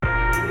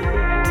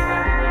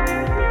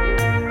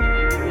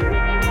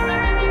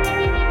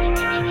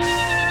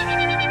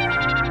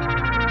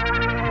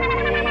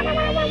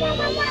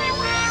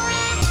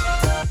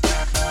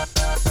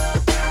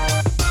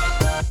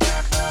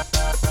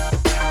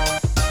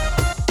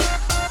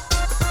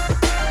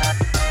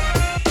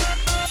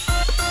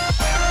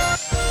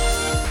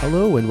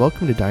Hello and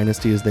welcome to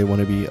Dynasty as They Want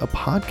to Be, a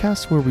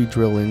podcast where we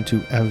drill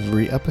into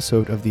every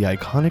episode of the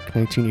iconic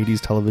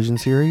 1980s television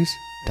series,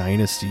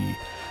 Dynasty.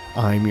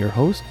 I'm your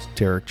host,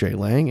 Derek J.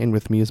 Lang, and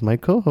with me is my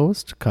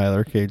co-host,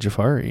 Kyler K.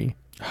 Jafari.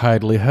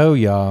 Hidely ho,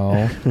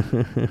 y'all.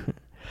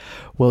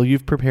 Well,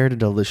 you've prepared a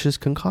delicious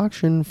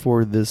concoction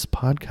for this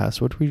podcast.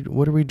 What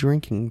are we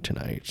drinking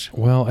tonight?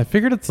 Well, I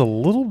figured it's a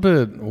little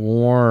bit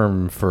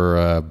warm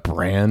for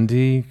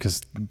brandy,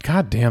 because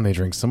goddamn, they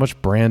drink so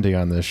much brandy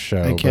on this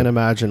show. I can't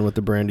imagine what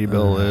the brandy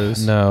bill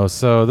is. No,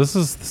 so this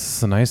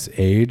is a nice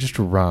aged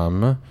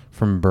rum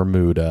from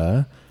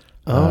Bermuda.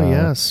 Oh,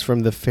 yes,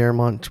 from the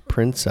Fairmont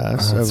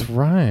Princess. That's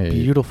right.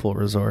 Beautiful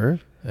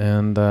resort.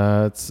 And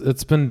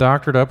it's been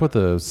doctored up with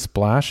a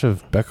splash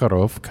of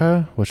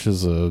Bekarovka, which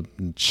is a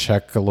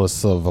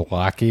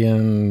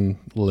Czechoslovakian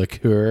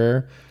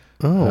liqueur.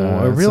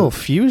 Oh, a real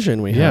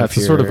fusion we have here. Yeah, it's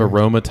a sort of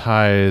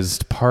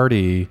aromatized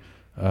party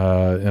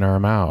in our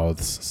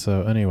mouths.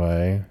 So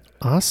anyway.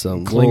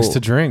 Awesome. Clinks to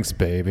drinks,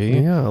 baby.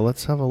 Yeah,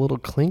 let's have a little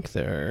clink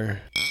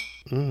there.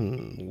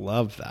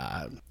 Love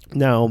that.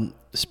 Now,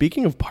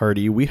 speaking of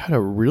party, we had a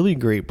really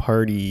great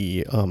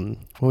party.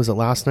 What was it,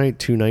 last night,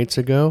 2 nights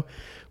ago?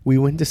 We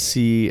went to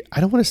see,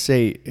 I don't want to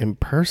say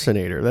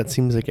impersonator, that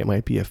seems like it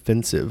might be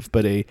offensive,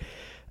 but a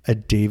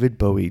David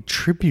Bowie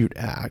tribute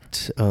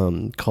act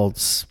called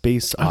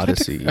Space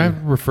Odyssey. I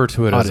refer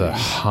to it as a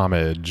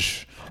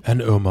homage,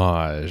 an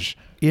homage.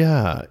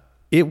 Yeah,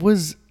 it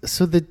was,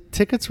 so the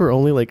tickets were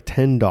only like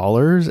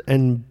 $10,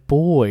 and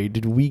boy,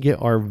 did we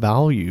get our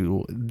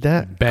value.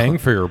 That bang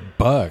for your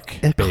buck,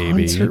 that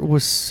baby. concert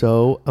was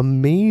so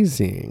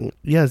amazing.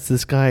 Yeah, it's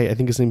this guy, I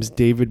think his name is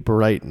David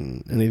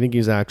Brighton, and I think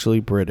he's actually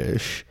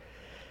British.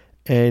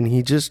 And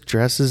he just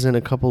dresses in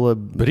a couple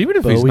of But even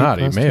if Bowie he's not,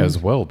 costumes. he may as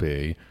well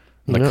be.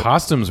 The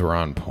costumes were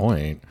on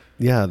point.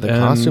 Yeah, the And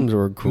costumes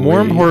were great.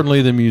 More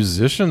importantly, the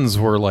musicians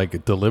were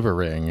like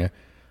delivering.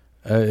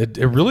 It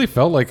really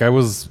felt like I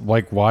was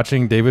like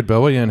watching David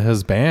Bowie and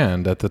his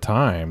band at the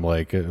time.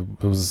 Like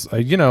it was,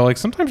 like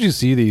sometimes you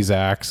see these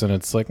acts and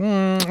it's like,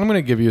 I'm going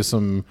to give you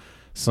some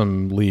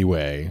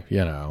leeway,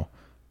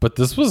 But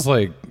this was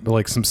like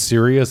some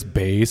serious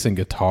bass and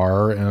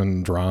guitar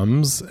and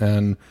drums,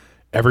 and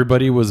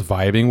everybody was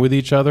vibing with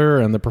each other,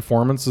 and the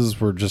performances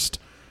were just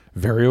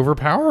very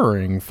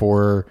overpowering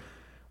for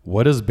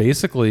what is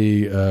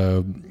basically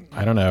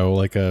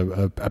like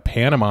a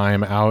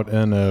pantomime out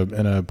in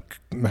a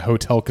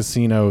hotel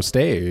casino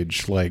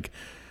stage. Like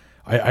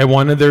I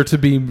wanted there to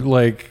be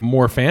like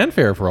more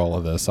fanfare for all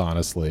of this,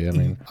 honestly. I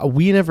mean,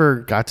 we never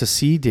got to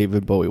see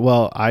David Bowie.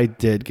 Well, I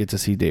did get to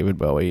see David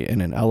Bowie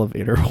in an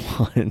elevator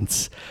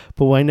once,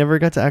 but I never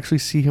got to actually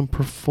see him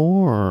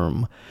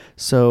perform.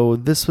 So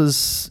this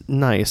was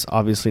nice.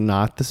 Obviously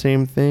not the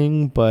same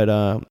thing,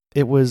 but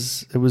it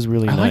was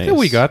really nice. I like that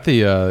we got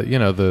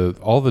the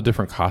all the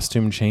different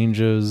costume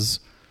changes.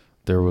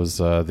 There was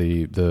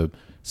the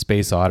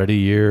Space Oddity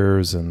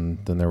years,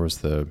 and then there was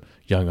the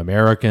Young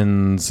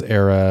Americans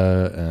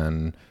era,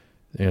 and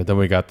then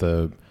we got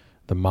the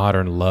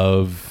Modern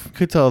Love. You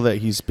could tell that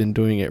he's been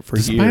doing it for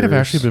years. This might have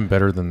actually been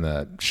better than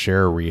that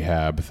Cher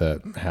rehab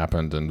that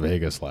happened in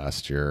Vegas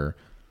last year.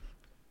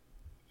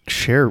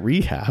 Cher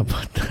rehab?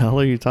 What the hell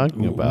are you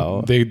talking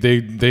about?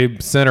 They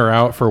sent her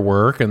out for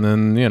work, and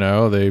then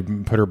they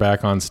put her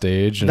back on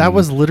stage. And that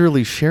was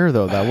literally Cher,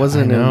 though. That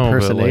wasn't an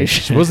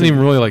impersonation. She wasn't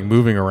even really like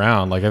moving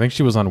around. Like I think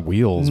she was on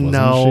wheels.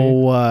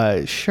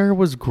 Wasn't she? Cher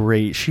was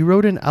great. She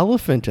rode an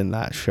elephant in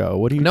that show.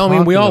 What are you? No, talking I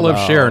mean we all about?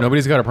 love Cher.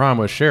 Nobody's got a problem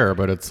with Cher,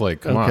 but it's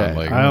like, come on.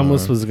 Like I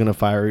almost was gonna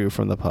fire you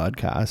from the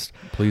podcast.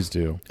 Please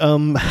do.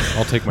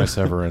 I'll take my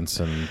severance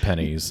and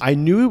pennies. I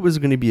knew it was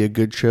going to be a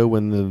good show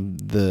when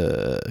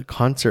the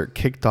concert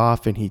kicked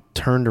off and he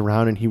turned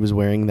around and he was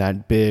wearing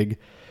that big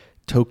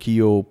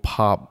Tokyo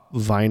Pop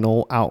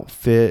vinyl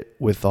outfit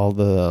with all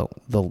the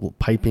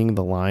piping,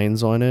 the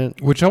lines on it.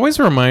 Which always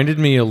reminded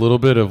me a little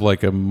bit of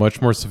like a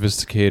much more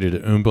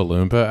sophisticated Oompa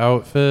Loompa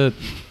outfit.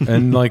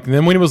 And like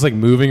then when he was like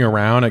moving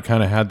around, it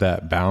kind of had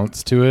that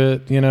bounce to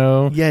it, Yeah,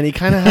 and he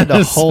kind of had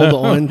to hold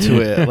on to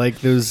it like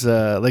those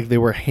like they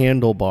were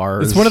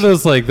handlebars. It's one of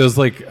those I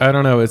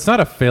don't know, it's not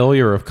a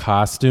failure of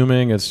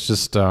costuming. It's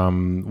just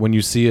when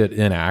you see it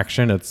in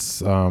action,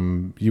 it's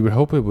you would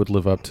hope it would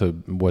live up to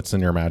what's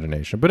in your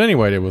imagination. But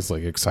anyway, it was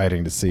like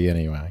exciting to see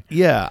anyway.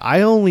 Yeah,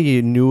 I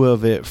only knew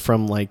of it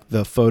from like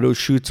the photo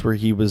shoots where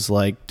he was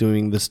like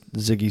doing this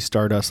Ziggy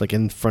Stardust like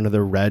in front of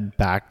the red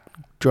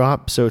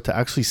backdrop. So to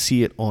actually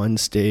see it on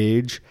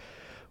stage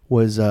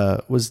was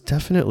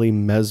definitely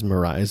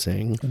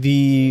mesmerizing.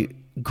 The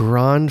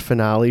grand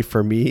finale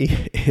for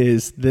me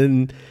is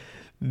then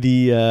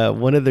the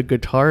one of the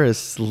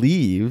guitarists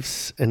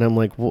leaves, and I'm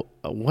like,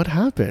 what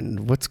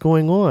happened? What's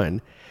going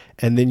on?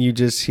 And then you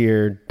just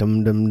hear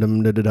dum dum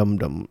dum dum dum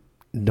dum.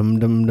 Dum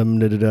dum dum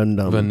dum dum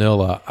dum.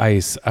 Vanilla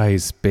Ice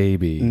Ice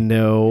Baby.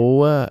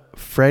 No,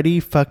 Freddie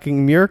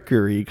fucking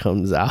Mercury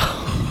comes out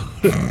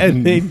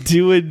and they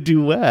do a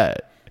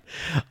duet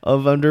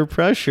of Under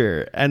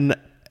Pressure, and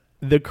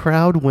the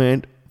crowd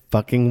went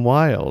fucking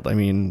wild. I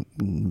mean,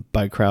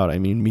 by crowd, I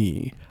mean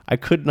me. I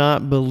could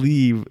not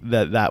believe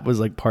that was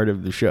like part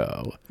of the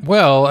show.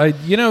 Well,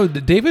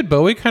 David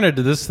Bowie kind of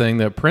did this thing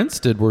that Prince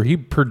did where he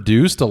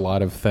produced a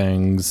lot of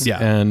things. Yeah.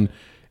 And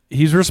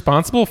he's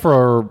responsible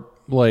for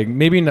like,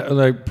 maybe not,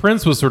 like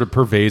Prince was sort of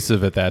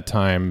pervasive at that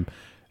time,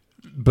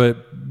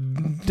 but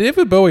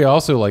David Bowie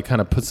also like kind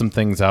of put some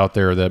things out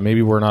there that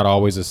maybe we're not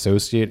always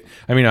associated.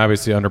 I mean,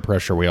 obviously Under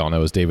Pressure, we all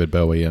know is David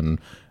Bowie and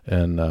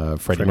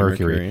Freddie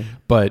Mercury.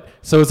 But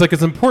so it's like,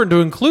 it's important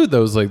to include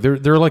those. Like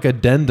they're like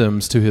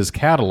addendums to his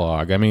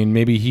catalog. I mean,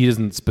 maybe he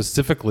isn't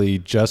specifically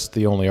just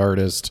the only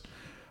artist,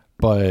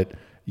 but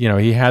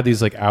he had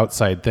these like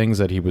outside things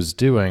that he was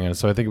doing. And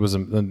so I think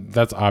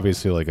that's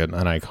obviously like an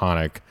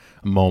iconic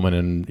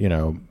moment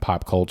in,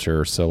 pop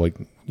culture. So like,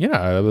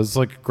 yeah, it was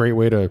like a great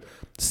way to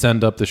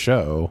send up the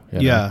show.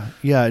 Yeah.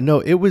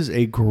 No, it was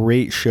a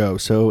great show.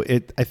 So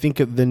I think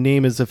the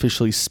name is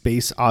officially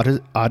Space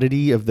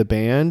Oddity of the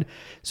band.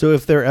 So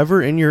if they're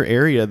ever in your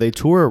area, they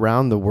tour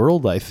around the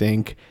world, I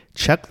think.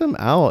 Check them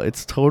out.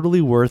 It's totally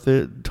worth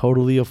it.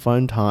 Totally a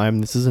fun time.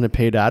 This isn't a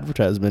paid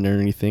advertisement or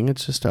anything.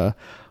 It's just a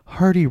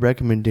hearty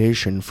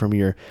recommendation from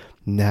your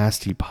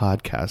nasty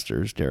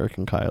podcasters, Derek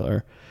and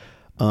Kyler.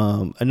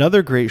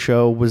 Another great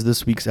show was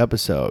this week's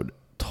episode.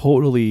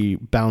 Totally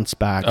bounced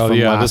back from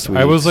last week.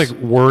 I was like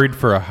worried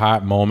for a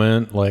hot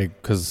moment,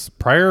 like because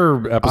prior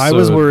episodes I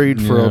was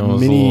worried for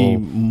many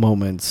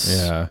moments.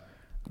 Yeah,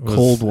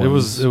 cold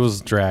ones. It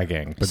was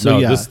dragging, but so,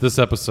 this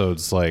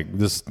episode's like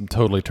this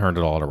totally turned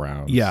it all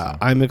around. Yeah, so.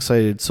 I'm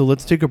excited. So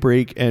let's take a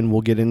break and we'll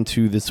get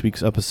into this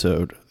week's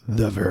episode,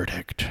 The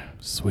Verdict.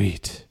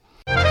 Sweet.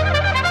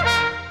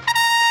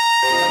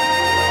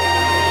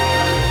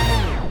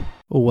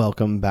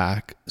 Welcome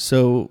back.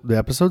 So the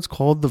episode's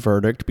called The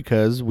Verdict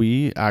because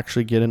we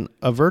actually get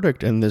a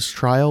verdict, and this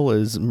trial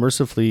is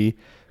mercifully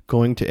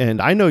going to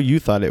end. I know you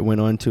thought it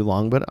went on too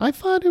long, but I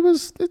thought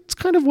it's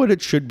kind of what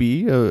it should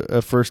be,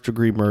 a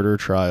first-degree murder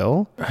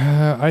trial.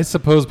 I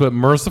suppose, but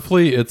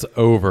mercifully it's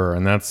over,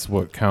 and that's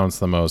what counts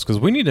the most, because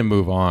we need to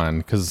move on,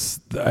 because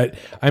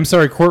I'm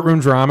sorry,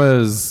 courtroom drama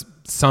is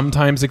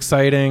sometimes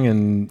exciting,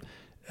 and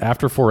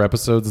after 4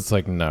 episodes, it's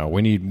like, no,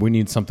 we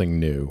need something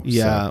new.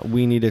 Yeah, so.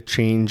 We need a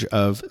change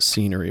of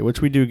scenery, which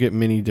we do get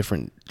many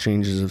different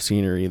changes of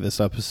scenery this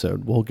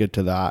episode. We'll get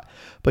to that.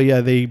 But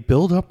yeah, they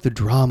build up the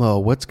drama.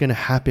 What's going to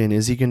happen?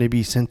 Is he going to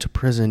be sent to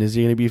prison? Is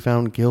he going to be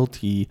found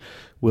guilty?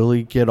 Will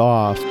he get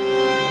off?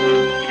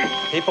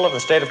 People of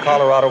the State of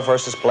Colorado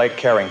versus Blake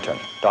Carrington,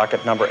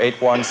 docket number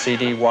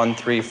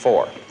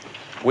 81CD134.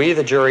 We,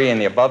 the jury, in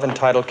the above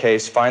entitled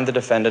case, find the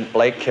defendant,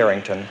 Blake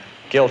Carrington,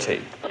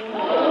 guilty.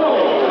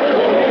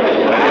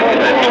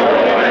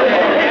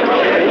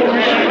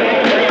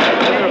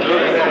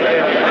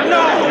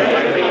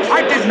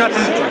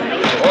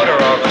 Order,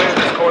 I'll clear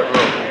this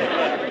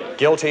courtroom.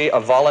 Guilty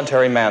of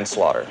voluntary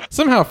manslaughter.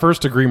 Somehow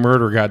first-degree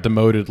murder got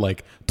demoted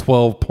like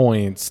 12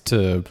 points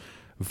to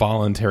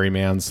voluntary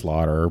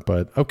manslaughter,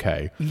 but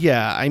okay.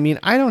 Yeah, I mean,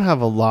 I don't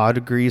have a law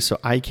degree, so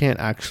I can't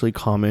actually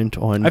comment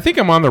on... I think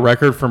I'm on the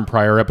record from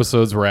prior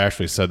episodes where I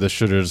actually said this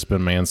should have just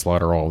been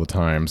manslaughter all the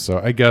time, so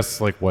I guess,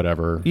 like,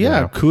 whatever.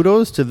 Yeah,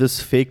 kudos to this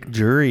fake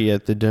jury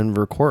at the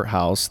Denver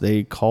courthouse.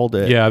 They called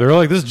it... Yeah, they're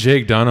like, this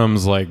Jake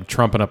Dunham's, like,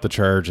 trumping up the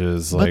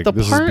charges. Like, but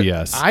the this part is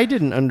BS. I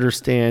didn't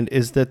understand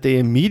is that they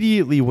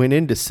immediately went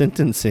into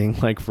sentencing,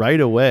 like, right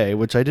away,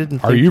 which I didn't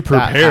think Are you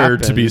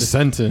prepared to be happened.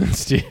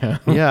 Sentenced? Yeah.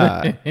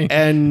 Yeah,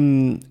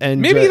 and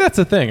maybe that's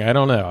a thing. I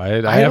don't know.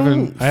 I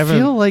haven't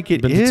feel like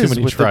it been to too is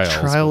many with trials, a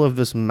trial of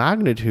this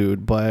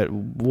magnitude, but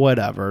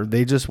whatever.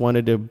 They just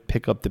wanted to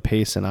pick up the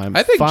pace, and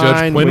I think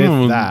fine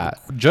with that.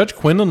 Judge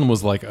Quinlan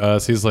was like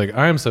us. He's like,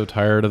 I am so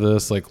tired of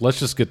this. Like, let's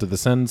just get to the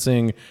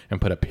sentencing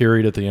and put a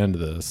period at the end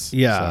of this.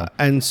 Yeah,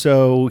 and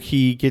so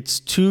he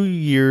gets 2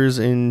 years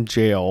in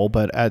jail,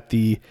 but at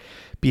the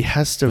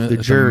behest of the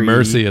jury,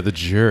 mercy of the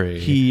jury,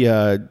 he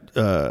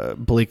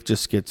Blake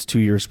just gets 2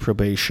 years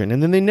probation,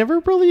 and then they never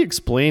really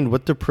explained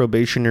what the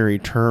probationary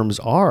terms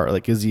are.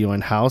 Like, is he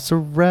on house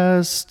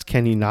arrest?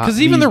 Can he not? Because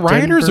even the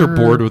writers Denver? are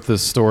bored with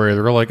this story.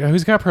 They're like, oh,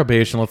 he's got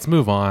probation. Let's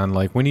move on.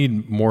 Like, we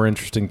need more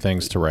interesting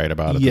things to write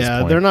about. At this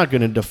point. They're not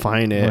going to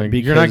define it. Like,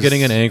 because you're not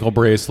getting an ankle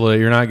bracelet.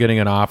 You're not getting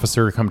an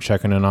officer to come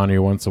checking in on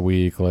you once a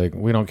week. Like,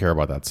 we don't care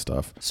about that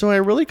stuff. So I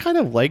really kind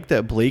of like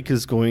that Blake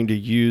is going to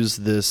use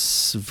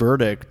this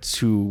verdict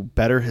to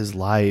better his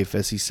life,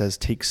 as he says,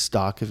 take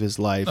stock of his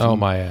life. Oh,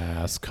 my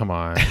ass. Come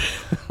on.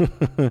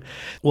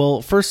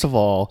 Well, first of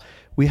all,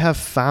 we have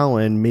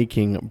Fallon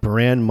making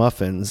bran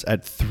muffins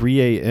at 3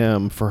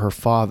 a.m. for her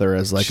father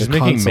as like She's a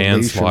making consolation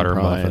manslaughter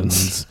prize.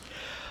 muffins.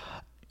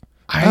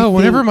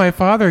 Whenever my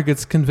father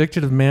gets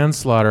convicted of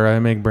manslaughter, I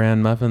make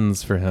bran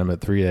muffins for him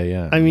at 3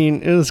 a.m. I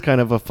mean, it was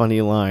kind of a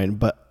funny line,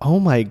 but oh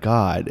my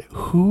God,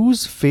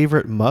 whose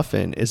favorite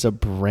muffin is a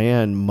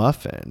bran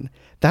muffin?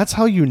 That's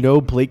how you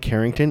know Blake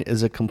Carrington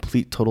is a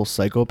complete total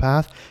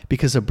psychopath,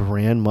 because a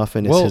bran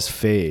muffin is his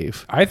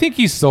fave. I think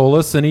he's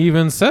soulless, and he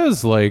even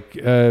says, like,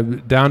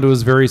 down to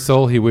his very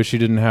soul, he wished he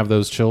didn't have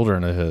those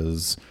children of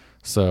his.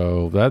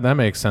 So that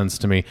makes sense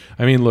to me.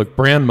 I mean, look,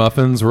 bran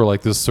muffins were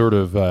like this sort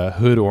of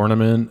hood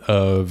ornament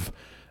of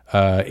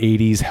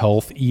 80s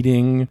health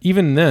eating.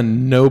 Even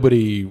then,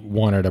 nobody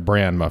wanted a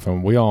bran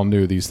muffin. We all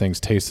knew these things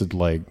tasted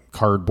like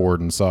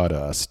cardboard and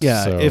sawdust.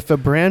 Yeah, so. if a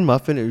bran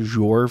muffin is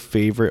your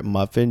favorite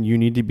muffin, you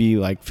need to be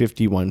like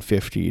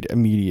 5150'd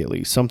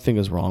immediately. Something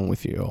is wrong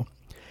with you.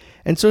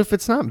 And so if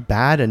it's not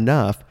bad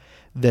enough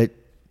that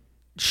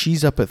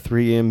she's up at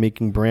 3 a.m.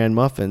 making bran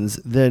muffins,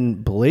 then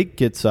Blake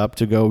gets up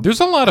to go.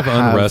 There's a lot of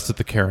unrest at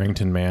the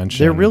Carrington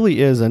mansion. There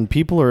really is, and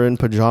people are in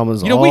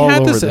pajamas. We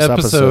had over this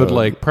episode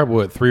like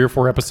probably 3 or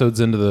 4 episodes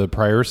into the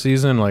prior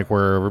season, like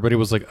where everybody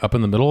was like up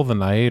in the middle of the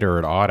night or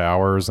at odd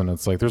hours, and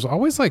it's like there's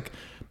always like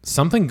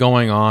something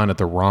going on at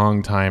the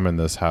wrong time in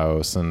this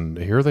house, and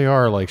here they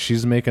are, like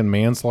she's making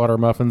manslaughter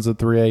muffins at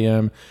 3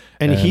 a.m.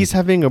 and he's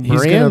having a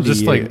brandy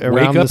just like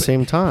around the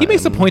same time. He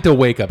makes a point to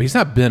wake up. He's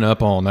not been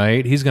up all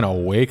night. He's gonna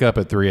wake up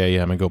at 3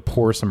 a.m. and go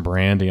pour some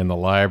brandy in the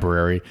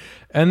library.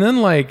 And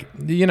then, like,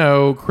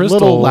 Crystal,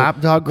 little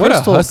lapdog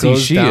Crystal, what a hussy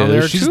goes she down is.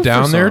 there She's too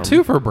down for there some.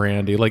 too for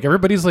brandy. Like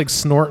everybody's like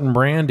snorting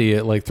brandy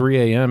at like 3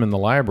 a.m. in the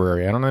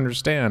library. I don't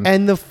understand.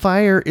 And the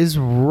fire is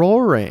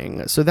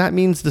roaring, so that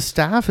means the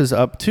staff is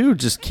up too,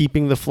 just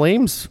keeping the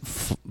flames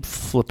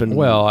flipping.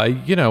 Well,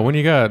 when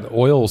you got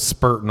oil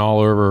spurting all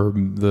over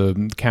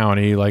the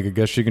county, like I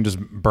guess you can just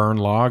burn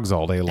logs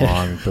all day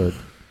long. But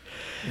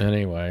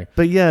anyway,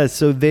 but yeah,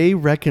 so they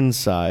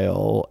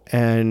reconcile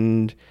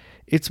and.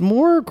 It's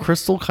more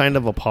Crystal kind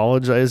of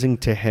apologizing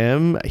to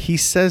him. He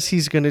says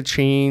he's going to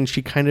change.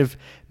 He kind of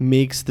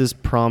makes this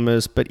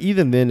promise, but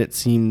even then it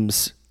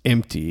seems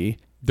empty.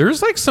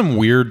 There's like some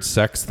weird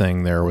sex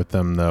thing there with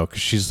them though,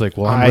 because she's like,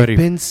 "Well, I've ready.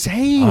 been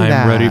saying I'm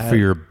that. ready for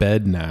your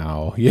bed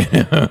now." Yeah,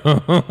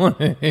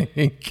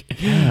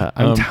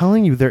 I'm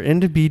telling you, they're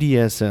into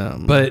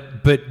BDSM.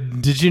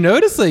 But did you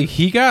notice like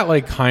he got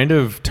like kind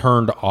of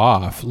turned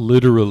off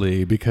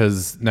literally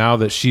because now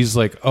that she's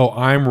like, "Oh,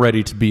 I'm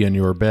ready to be in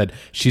your bed,"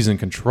 she's in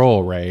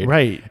control, right?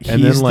 Right. And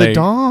he's then like the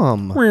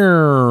dom.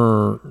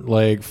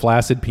 Like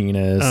flaccid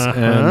penis,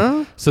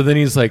 and so then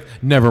he's like,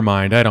 "Never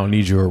mind, I don't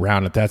need you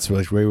around if that's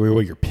what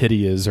your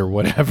pity is or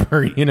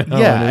whatever,"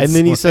 Yeah, and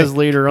then he says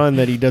later on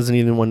that he doesn't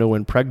even want to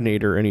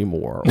impregnate her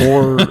anymore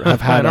or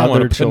have had I don't other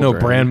want to put children. no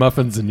bran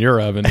muffins in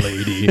your oven,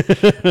 lady.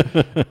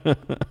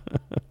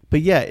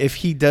 But yeah, if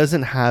he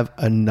doesn't have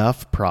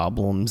enough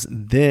problems,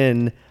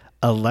 then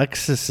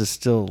Alexis is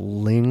still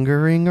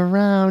lingering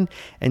around,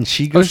 and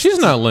she goes. Oh, she's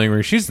not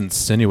lingering. She's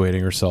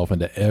insinuating herself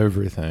into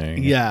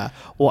everything. Yeah.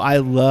 Well, I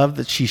love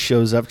that she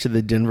shows up to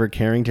the Denver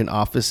Carrington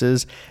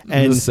offices,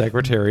 and the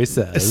secretary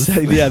says,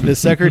 the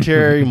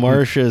secretary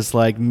Marcia is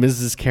like,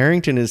 "Mrs.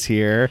 Carrington is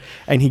here,"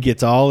 and he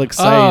gets all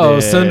excited. "Oh,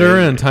 send her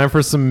in. Time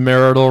for some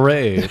marital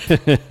rape."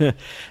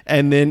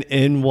 And then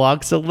in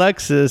walks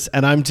Alexis,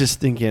 and I'm just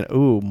thinking,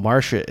 "Ooh,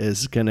 Marcia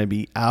is gonna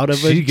be out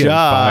of a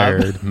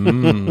job."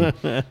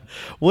 Fired.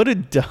 What a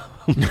dumb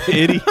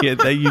idiot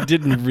that you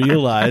didn't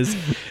realize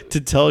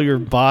to tell your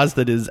boss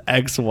that his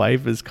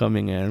ex-wife is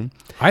coming in.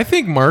 I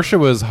think Marcia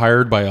was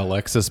hired by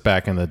Alexis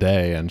back in the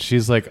day, and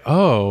she's like,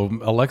 "Oh,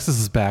 Alexis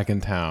is back in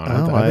town."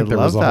 I think there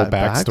was a whole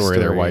backstory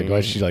there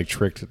why she like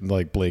tricked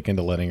like Blake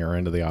into letting her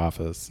into the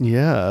office.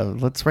 Yeah,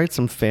 let's write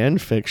some fan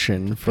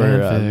fiction for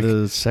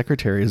the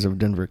secretaries of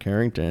Denver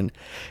Carrington.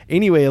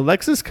 Anyway,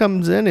 Alexis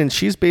comes in and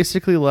she's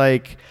basically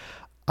like,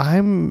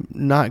 "I'm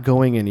not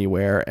going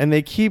anywhere," and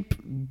they keep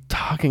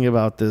talking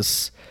about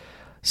this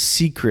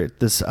secret,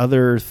 this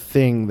other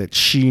thing that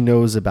she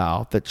knows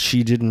about that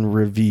she didn't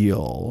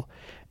reveal.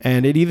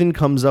 And it even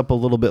comes up a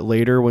little bit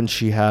later when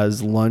she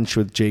has lunch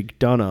with Jake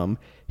Dunham.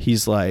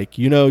 He's like,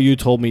 "You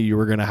told me you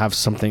were going to have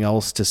something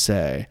else to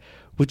say,"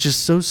 which is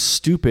so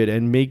stupid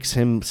and makes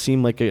him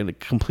seem like a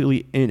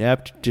completely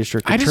inept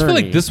district attorney. I just feel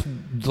like this,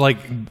 like,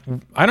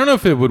 I don't know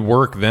if it would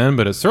work then,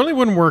 but it certainly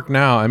wouldn't work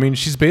now. I mean,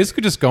 she's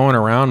basically just going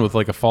around with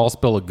like a false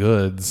bill of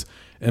goods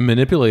and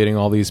manipulating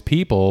all these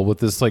people with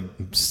this like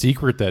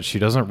secret that she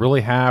doesn't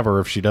really have, or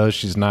if she does,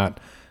 she's not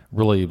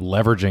really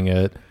leveraging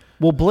it.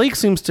 Well, Blake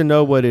seems to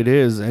know what it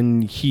is,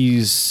 and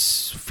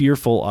he's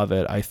fearful of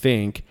it, I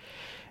think.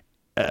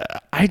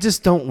 I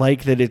just don't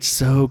like that it's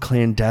so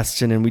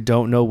clandestine and we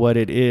don't know what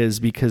it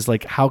is, because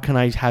like, how can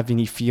I have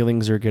any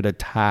feelings or get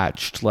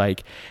attached?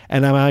 Like,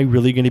 and am I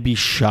really going to be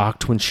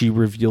shocked when she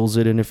reveals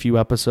it in a few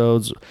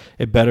episodes?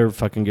 It better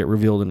fucking get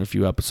revealed in a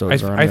few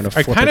episodes, or I'm going to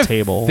flip kind a of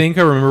table. I think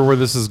I remember where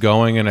this is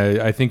going, and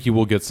I think you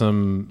will get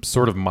some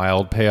sort of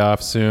mild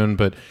payoff soon.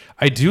 But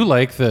I do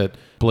like that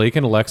Blake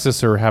and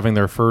Alexis are having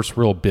their first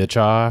real bitch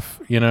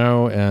off,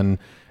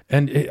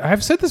 And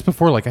I've said this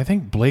before, like, I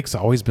think Blake's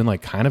always been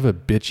like kind of a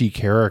bitchy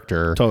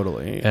character.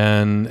 Totally.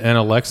 And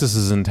Alexis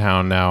is in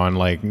town now, and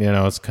like,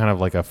 it's kind of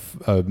like a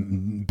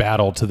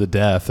battle to the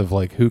death of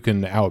like who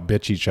can out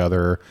bitch each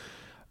other.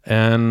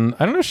 And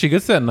I don't know, she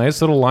gets that nice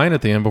little line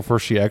at the end before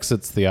she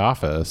exits the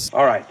office.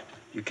 "All right.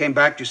 You came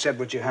back, you said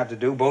what you had to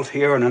do, both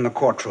here and in the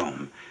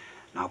courtroom.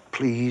 Now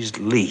please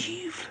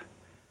leave.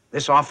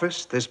 This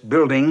office, this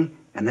building,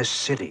 and this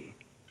city.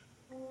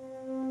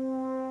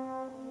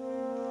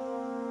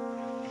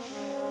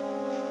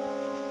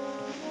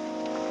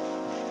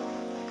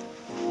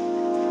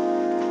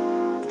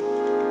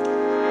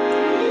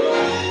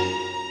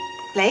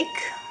 Blake,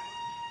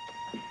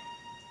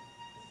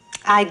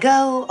 I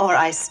go or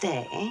I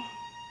stay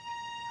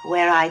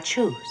where I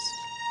choose.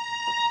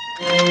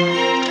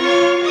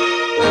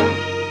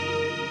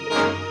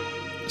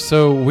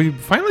 So we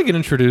finally get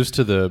introduced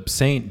to the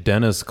St.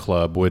 Denis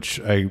Club, which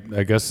I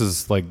guess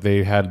is like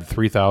they had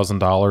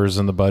 $3,000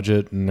 in the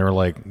budget, and they're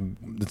like,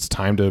 it's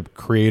time to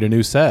create a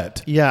new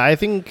set. Yeah, I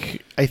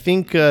think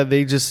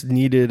they just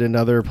needed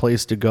another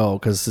place to go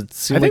because it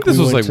seemed I think like this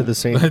we was went like to the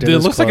St. Denis it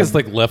looks Club. like it's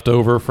like left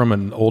over from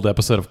an old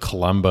episode of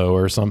Columbo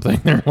or something.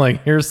 They're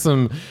like, here's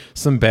some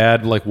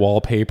bad like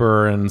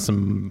wallpaper and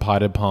some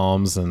potted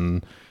palms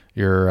and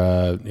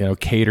your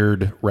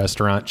catered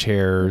restaurant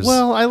chairs.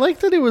 Well, I like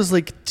that it was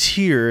like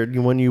tiered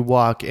when you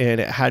walk in.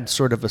 It had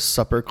sort of a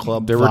supper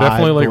club. There were vibe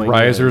definitely like going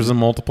risers in. and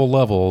multiple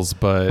levels,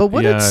 but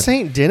what yeah. did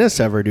St. Denis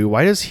ever do?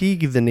 Why does he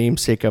give the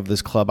namesake of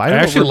this club? I don't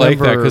actually like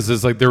that remember- because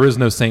it's like there is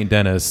no St.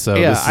 Denis, so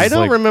yeah, this is I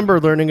don't like remember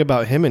learning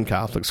about him in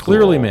Catholic school.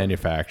 clearly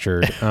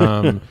manufactured.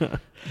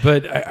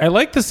 But I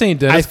like the St.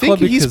 Denis I think Club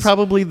he's because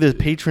probably the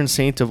patron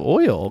saint of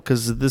oil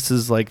because this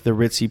is like the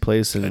ritzy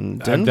place in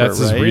Denver. that's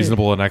right? as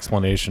reasonable an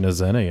explanation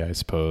as any, I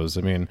suppose.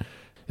 I mean,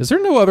 is there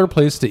no other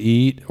place to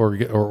eat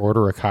or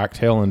order a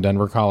cocktail in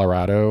Denver,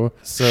 Colorado?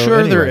 So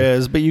Sure, there anyway.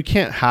 is, but you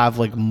can't have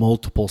like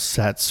multiple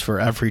sets for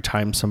every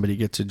time somebody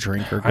gets a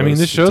drink or. I mean, goes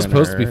this to show's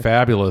supposed to be dinner.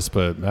 fabulous,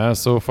 but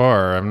so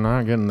far I'm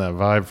not getting that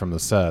vibe from the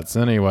sets.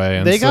 Anyway,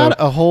 and They so,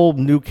 got a whole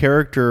new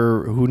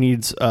character who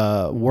needs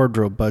a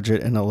wardrobe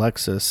budget in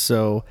Alexis.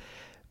 So,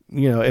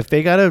 if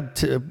they got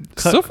to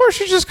cut. so far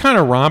she's just kind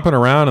of romping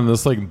around in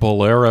this like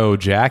bolero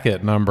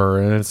jacket number,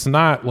 and it's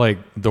not like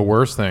the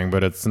worst thing,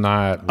 but it's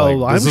not like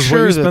Oh, this I'm is sure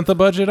what you that- spent the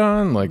budget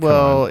on. Like, come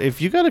Well, on.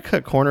 if you got to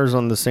cut corners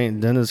on the St.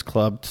 Denis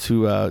Club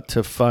to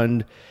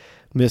fund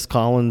Miss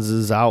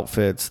Collins's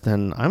outfits,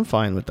 then I'm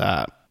fine with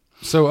that.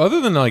 So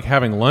other than like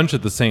having lunch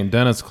at the St.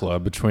 Denis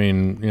Club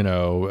between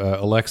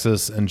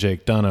Alexis and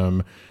Jake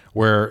Dunham,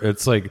 where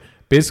it's like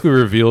basically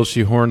reveals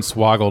she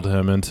hornswoggled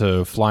him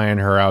into flying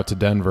her out to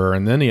Denver,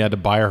 and then he had to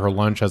buy her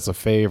lunch as a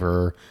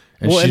favor.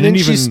 And she then didn't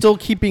she's still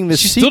keeping the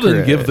she secret. still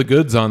didn't give the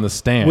goods on the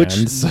stand.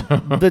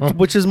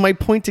 Which is my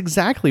point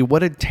exactly.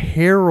 What a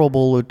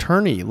terrible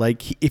attorney.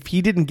 Like, if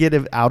he didn't get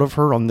it out of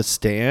her on the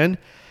stand,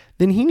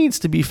 then he needs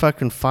to be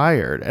fucking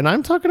fired. And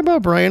I'm talking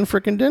about Brian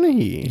frickin'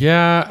 Dennehy.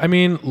 Yeah, I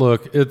mean,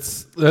 look,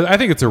 I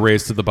think it's a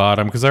race to the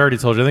bottom because I already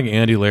told you, I think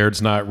Andy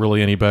Laird's not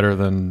really any better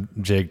than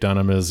Jake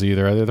Dunham is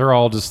either. They're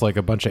all just like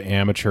a bunch of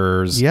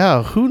amateurs.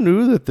 Yeah, who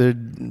knew that the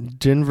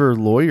Denver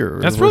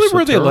lawyers That's were really so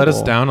where they let us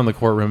terrible? down on the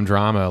courtroom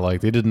drama. Like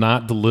they did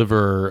not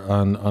deliver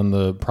on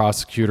the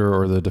prosecutor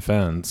or the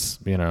defense,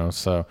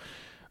 so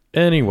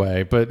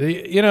anyway, but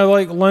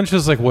like lunch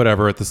is like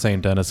whatever at the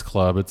St. Denis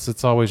Club.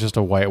 It's always just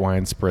a white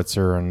wine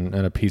spritzer and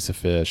a piece of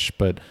fish.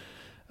 But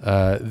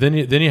then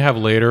you have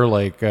later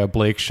like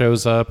Blake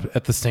shows up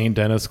at the St.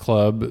 Denis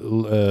Club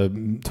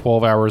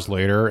 12 hours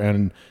later,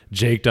 and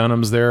Jake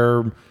Dunham's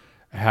there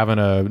having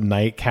a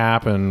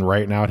nightcap and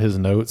writing out his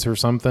notes or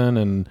something.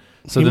 And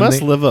so He then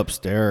must live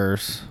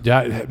upstairs.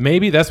 yeah,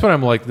 maybe that's what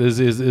I'm like. Is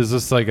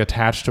this like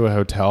attached to a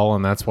hotel,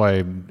 and that's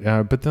why?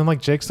 But then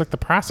like Jake's like the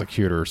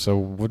prosecutor, so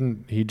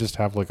wouldn't he just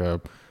have like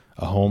a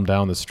home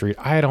down the street?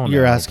 I don't know.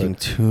 You're asking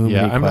but too many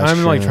yeah,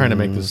 I'm like trying to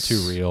make this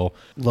questions. too real.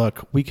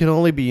 Look, we can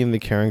only be in the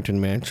Carrington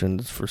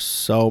Mansions for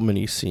so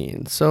many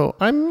scenes. So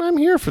I'm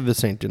here for the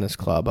St. Denis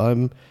Club.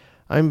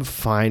 I'm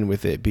fine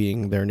with it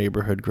being their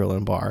neighborhood grill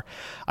and bar.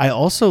 I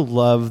also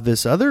love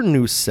this other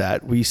new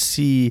set. We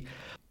see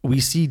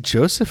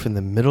Joseph in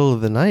the middle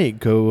of the night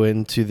go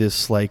into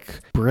this like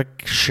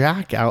brick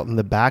shack out in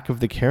the back of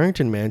the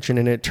Carrington Mansion,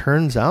 and it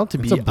turns out to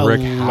It's be a brick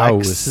house.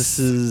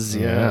 Alexis's.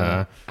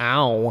 Yeah.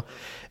 Ow.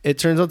 It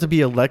turns out to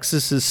be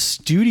Alexis's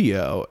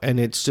studio,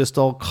 and it's just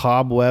all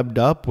cobwebbed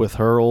up with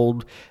her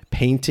old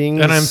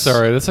paintings. And I'm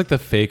sorry, that's like the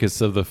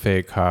fakest of the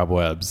fake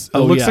cobwebs. It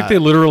Oh, looks yeah. like they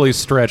literally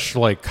stretched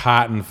like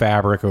cotton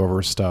fabric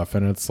over stuff,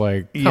 and it's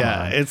like, come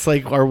Yeah, on. it's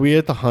like, are we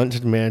at the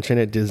Haunted Mansion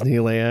at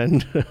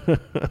Disneyland?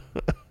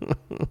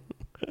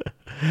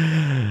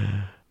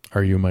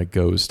 Are you my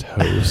ghost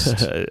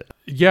host?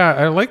 Yeah,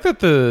 I like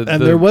that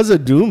And there was a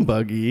Doom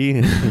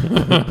buggy.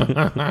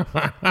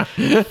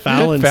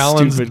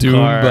 Fallon's stupid Doom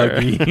car.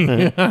 buggy.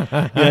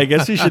 Yeah, I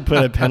guess we should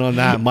put a pin on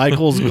that.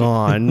 Michael's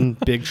gone.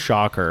 Big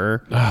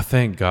shocker. Oh,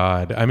 thank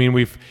God. I mean,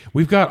 we've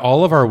got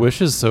all of our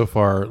wishes so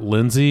far.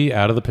 Lindsay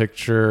out of the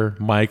picture.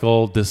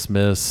 Michael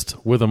dismissed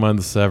with a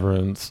month's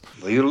severance.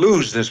 Well, you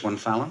lose this one,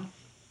 Fallon.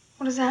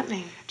 What does that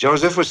mean?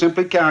 Joseph was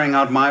simply carrying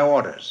out my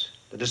orders.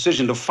 The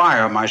decision to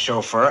fire my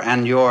chauffeur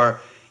and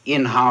your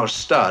in-house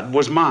stud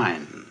was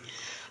mine.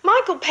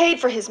 Michael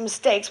paid for his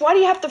mistakes. Why do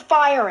you have to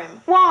fire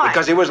him? Why?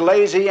 Because he was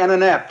lazy and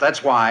inept,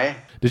 that's why.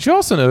 Did you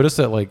also notice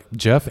that like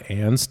Jeff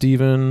and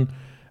Steven,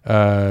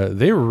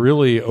 they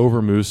really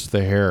overmoosed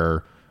the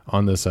hair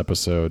on this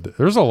episode?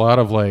 There's a lot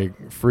of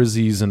like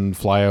frizzies and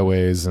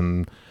flyaways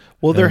and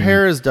Well, their And-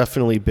 hair is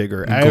definitely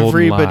bigger. and golden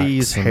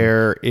Everybody's locks and-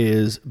 hair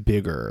is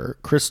bigger.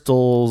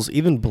 Crystal's,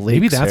 even Blake's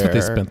Maybe that's what they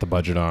hair. spent the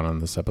budget on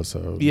this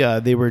episode. Yeah,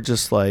 they were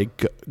just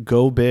like,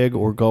 go big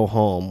or go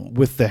home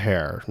with the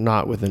hair,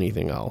 not with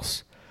anything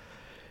else.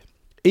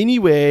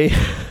 Anyway,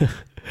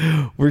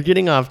 we're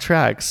getting off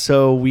track.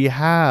 So we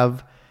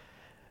have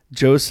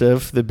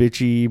Joseph, the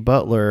bitchy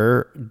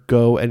butler,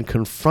 go and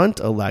confront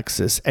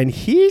Alexis, and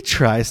he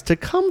tries to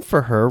come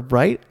for her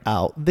right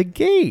out the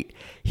gate.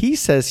 He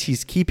says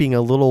he's keeping a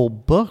little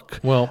book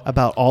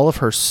about all of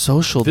her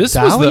social This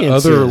was the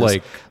dalliances, other,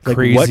 like what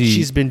crazy-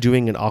 she's been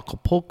doing in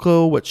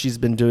Acapulco, what she's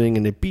been doing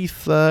in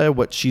Ibiza,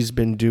 what she's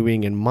been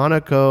doing in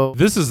Monaco.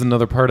 This is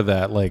another part of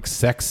that like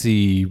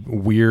sexy,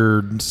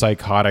 weird,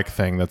 psychotic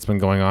thing that's been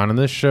going on in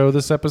this show,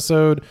 this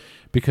episode,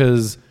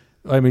 because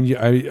I mean,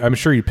 I'm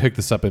sure you picked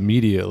this up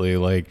immediately.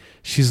 Like,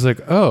 she's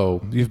like,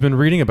 "Oh, you've been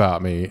reading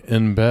about me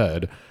in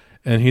bed,"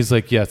 and he's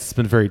like, "Yes, it's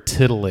been very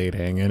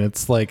titillating." And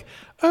it's like,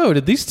 "Oh,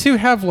 did these two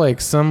have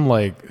like some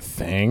like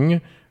thing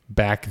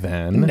back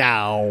then?"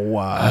 No,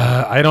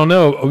 I don't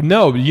know. Oh,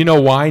 no, you know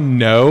why?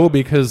 No,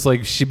 because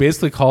like she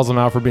basically calls him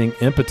out for being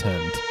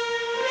impotent.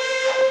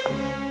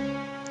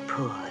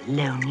 Poor,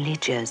 lonely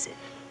Joseph.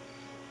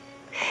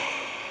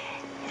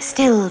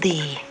 Still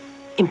the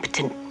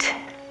impotent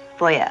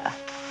voyeur.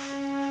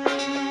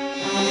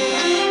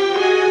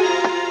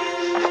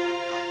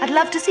 I'd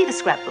love to see the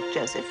scrapbook,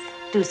 Joseph.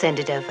 Do send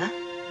it over.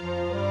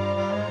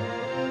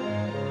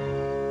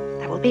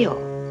 That will be all.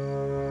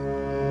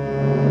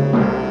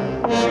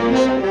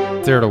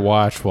 There to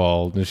watch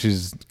while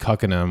she's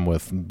cucking him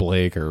with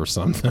Blake or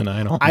something.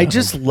 I don't know. I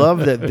just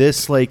love that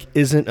this like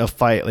isn't a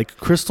fight. Like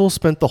Crystal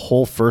spent the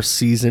whole first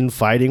season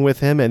fighting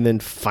with him and then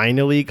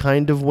finally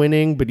kind of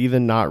winning, but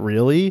even not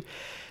really,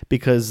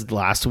 because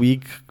last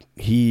week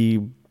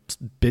he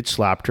bitch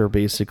slapped her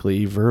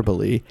basically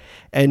verbally.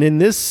 And in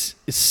this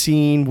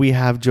scene we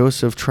have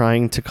Joseph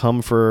trying to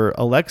come for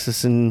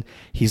Alexis, and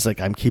he's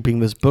like, "I'm keeping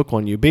this book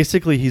on you."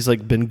 Basically he's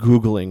like been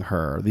Googling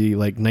her, the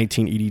like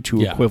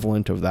 1982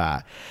 equivalent of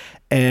that.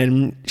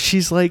 And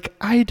she's like,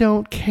 "I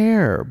don't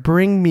care.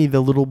 Bring me the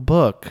little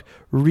book.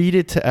 Read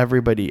it to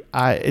everybody.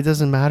 It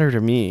doesn't matter to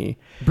me."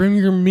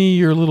 Bring me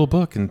your little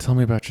book and tell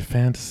me about your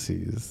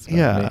fantasies.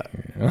 Yeah.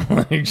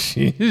 Like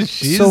she's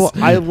So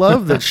I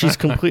love that she's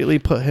completely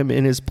put him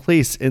in his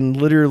place in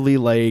literally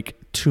like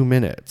 2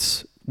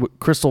 minutes.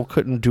 Crystal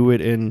couldn't do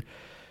it in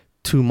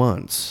 2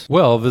 months.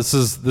 Well, this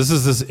is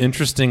this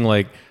interesting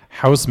like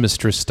house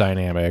mistress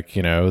dynamic,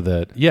 you know,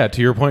 that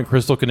to your point,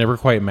 Crystal could never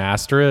quite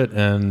master it,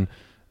 and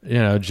you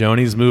know,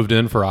 Joni's moved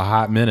in for a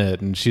hot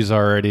minute and she's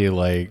already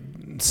like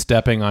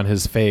stepping on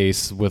his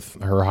face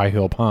with her high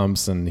heel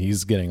pumps, and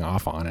he's getting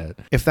off on it.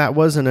 If that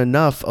wasn't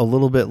enough, a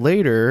little bit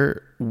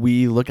later,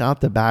 we look out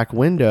the back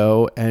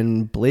window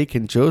and Blake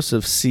and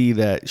Joseph see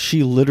that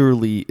she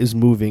literally is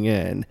moving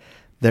in.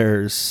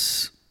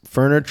 There's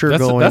furniture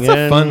going in. That's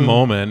a fun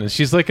moment. And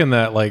she's like in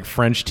that like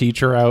French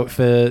teacher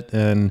outfit,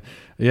 and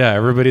yeah,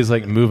 everybody's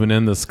like moving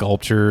in the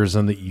sculptures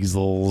and the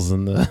easels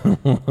and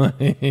the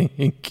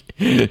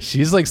like,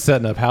 she's like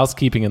setting up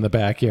housekeeping in the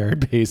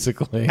backyard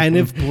basically. And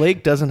if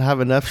Blake doesn't have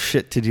enough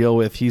shit to deal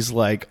with, he's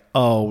like,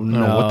 "Oh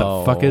no, what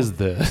the fuck is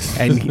this?"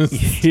 And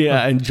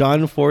and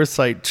John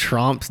Forsythe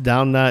tromps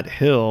down that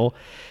hill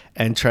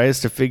and tries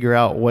to figure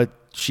out what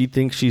she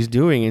thinks she's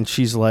doing, and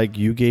she's like,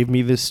 "You gave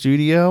me this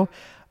studio,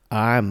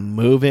 I'm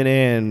moving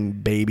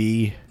in,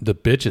 baby." The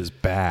bitch is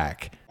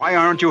back. Why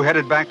aren't you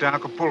headed back to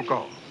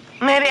Acapulco?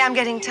 Maybe I'm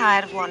getting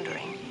tired of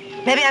wandering.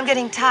 Maybe I'm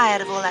getting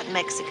tired of all that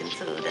Mexican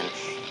food, and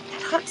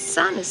that hot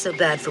sun is so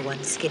bad for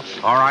one's skin.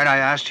 All right, I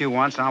asked you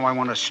once. Now I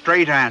want a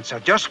straight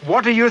answer. Just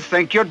what do you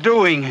think you're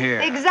doing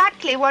here?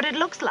 Exactly what it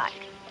looks like.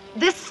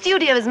 This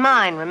studio is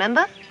mine,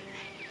 remember?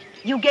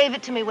 You gave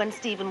it to me when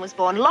Stephen was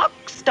born, lock,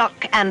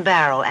 stock, and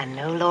barrel, and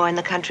no law in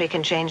the country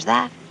can change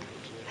that.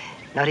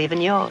 Not even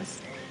yours.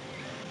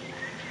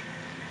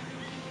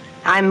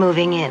 I'm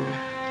moving in.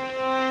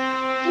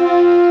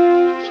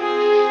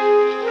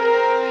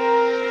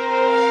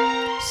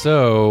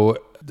 So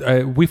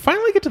we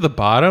finally get to the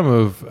bottom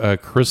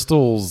of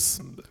Crystal's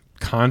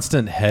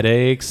constant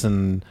headaches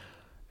and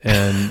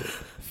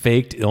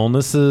faked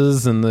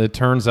illnesses, and it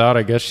turns out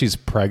I guess she's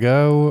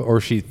preggo, or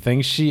she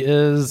thinks she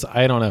is.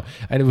 I don't know.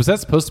 And was that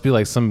supposed to be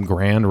like some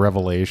grand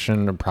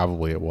revelation?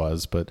 Probably it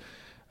was, but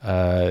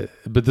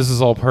this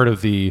is all part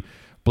of the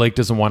Blake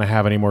doesn't want to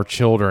have any more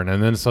children,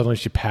 and then suddenly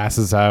she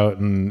passes out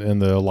in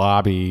the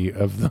lobby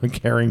of the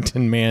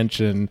Carrington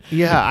mansion.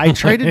 Yeah, I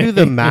tried to do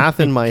the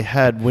math in my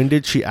head. When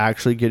did she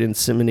actually get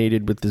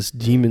inseminated with this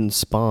demon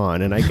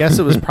spawn? And I guess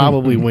it was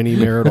probably when he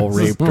marital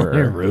raped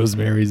her.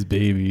 Rosemary's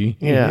Baby.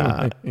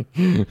 Yeah.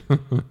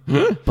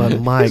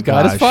 But my He's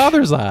got his gosh,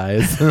 father's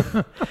eyes.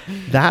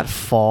 that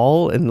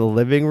fall in the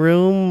living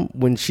room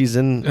when she's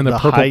in And the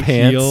high purple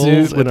heels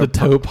pantsuit with and the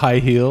taupe high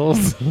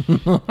heels.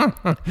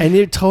 and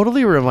it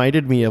totally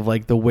reminded me of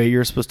like the way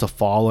you're supposed to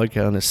fall like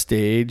on a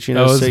stage, you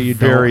know, Oh, so it's you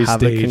very don't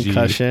have a stagey.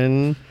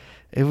 concussion.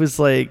 It was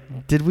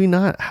like, did we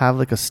not have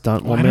like a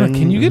stunt I woman? don't know,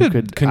 can you who get a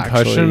could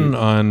concussion actually-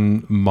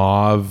 on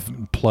mauve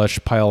plush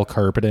pile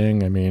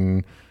carpeting? I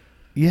mean,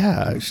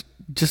 Yeah,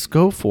 just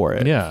go for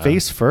it. Yeah.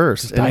 Face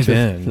first. Just dive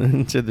in.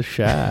 into the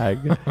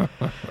shag.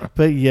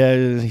 But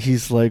yeah,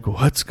 he's like,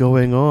 what's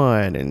going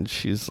on? And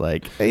she's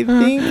like, I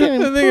think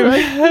I'm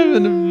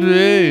having a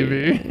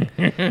baby.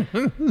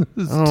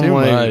 It's I'm too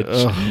like, much.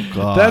 oh,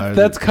 God.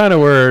 That's kind of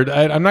weird.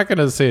 I'm not going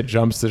to say it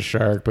jumps the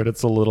shark, but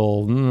it's a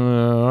little,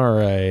 all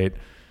right.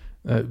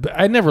 But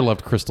I never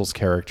loved Crystal's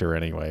character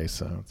anyway,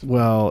 so. It's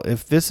Well,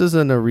 if this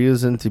isn't a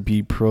reason to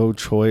be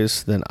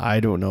pro-choice, then I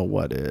don't know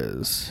what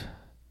is.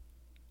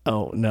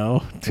 Oh,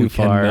 no. Too we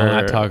far.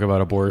 cannot talk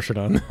about abortion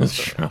on this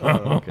show.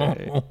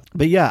 Okay.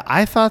 But yeah,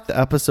 I thought the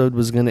episode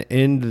was going to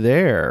end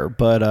there,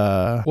 but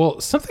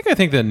Well, something I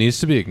think that needs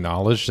to be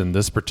acknowledged in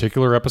this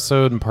particular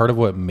episode, and part of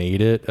what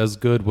made it as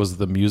good, was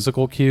the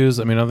musical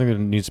cues. I mean, I don't think there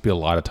needs to be a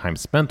lot of time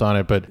spent on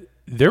it, but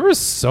there was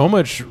so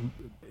much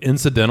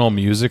incidental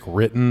music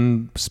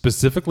written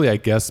specifically, I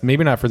guess,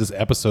 maybe not for this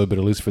episode, but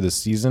at least for this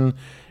season.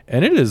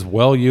 And it is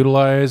well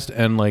utilized.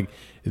 And like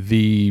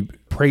the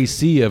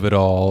précis of it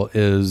all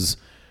is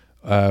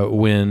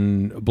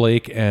when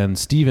Blake and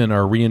Steven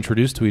are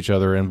reintroduced to each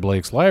other in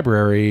Blake's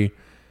library.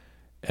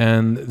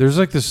 And there's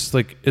like this,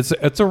 like,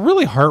 it's a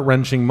really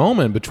heart-wrenching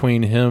moment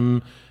between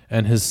him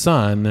and his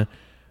son,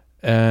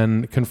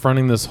 and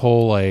confronting this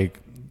whole, like,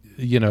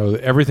 you know,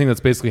 everything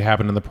that's basically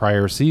happened in the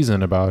prior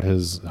season about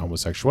his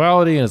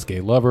homosexuality and his gay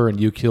lover, and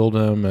you killed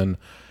him.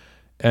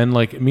 And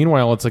like,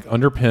 meanwhile, it's like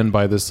underpinned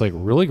by this like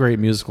really great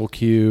musical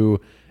cue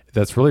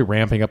that's really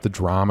ramping up the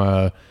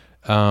drama.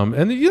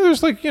 And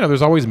there's like,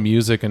 there's always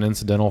music and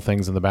incidental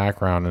things in the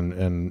background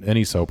in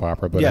any soap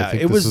opera. But yeah, I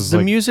think it this was is the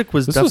like, music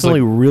was this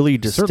definitely like really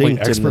certainly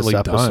distinct in this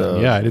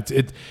episode. done. Yeah,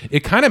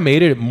 it kind of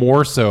made it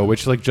more so,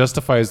 which like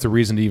justifies the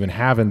reason to even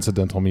have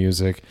incidental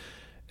music.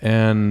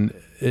 And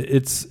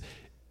it's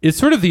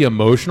sort of the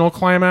emotional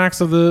climax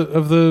of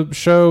the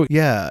show.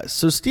 Yeah,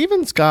 so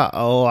Steven's got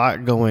a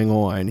lot going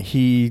on.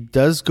 He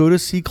does go to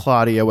see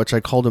Claudia, which I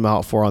called him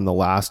out for on the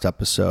last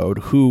episode,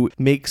 who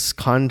makes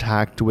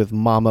contact with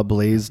Mama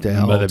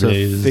Blaisdell Mother to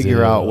Blaisdell.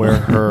 figure out where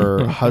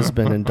her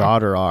husband and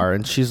daughter are.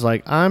 And she's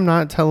like, I'm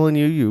not telling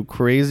you, you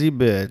crazy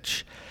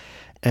bitch.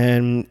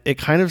 And it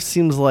kind of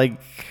seems like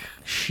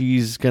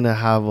she's going to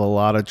have a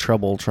lot of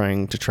trouble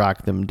trying to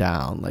track them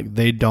down. Like,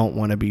 they don't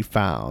want to be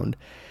found.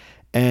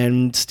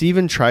 And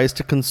Steven tries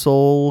to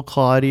console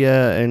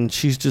Claudia, and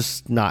she's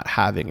just not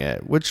having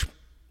it, which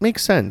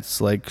makes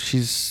sense. Like,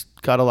 she's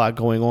got a lot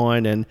going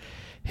on, and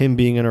him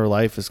being in her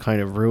life has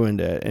kind of ruined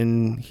it.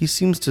 And he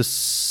seems to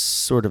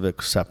sort of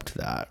accept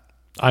that.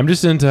 I'm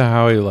just into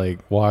how he like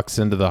walks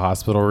into the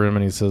hospital room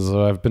and he says,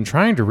 "Oh, I've been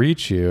trying to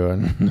reach you,"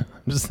 and I'm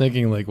just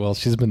thinking like, well,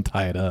 she's been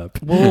tied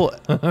up. Well,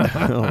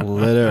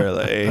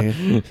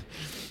 literally.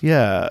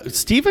 Yeah,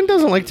 Steven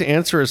doesn't like to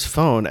answer his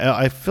phone.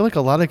 I feel like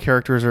a lot of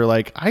characters are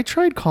like, I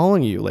tried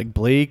calling you, like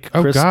Blake,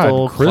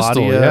 Crystal,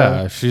 Claudia.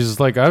 Yeah, she's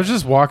like, I was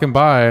just walking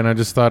by and I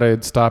just thought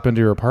I'd stop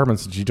into your apartment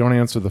since you don't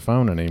answer the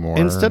phone anymore.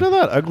 Instead of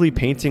that ugly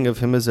painting of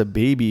him as a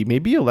baby,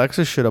 maybe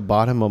Alexis should have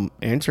bought him an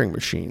answering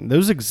machine.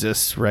 Those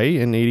exist, right?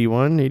 In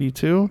 81,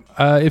 82?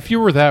 If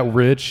you were that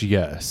rich,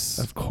 yes.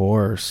 Of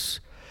course.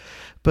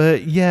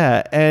 But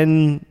yeah,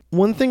 and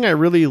one thing I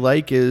really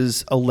like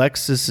is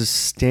Alexis is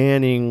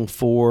standing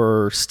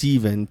for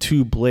Steven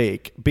to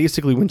Blake.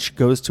 Basically, when she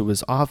goes to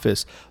his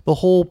office, the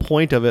whole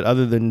point of it,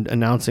 other than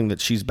announcing that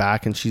she's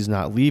back and she's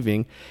not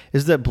leaving,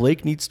 is that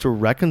Blake needs to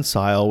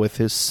reconcile with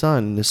his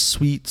son, this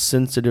sweet,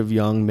 sensitive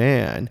young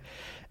man.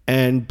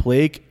 And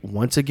Blake,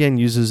 once again,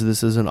 uses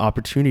this as an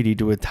opportunity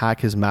to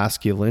attack his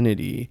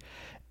masculinity.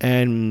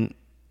 And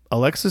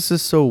Alexis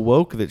is so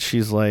woke that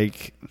she's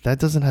like, that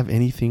doesn't have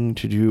anything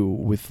to do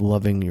with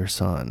loving your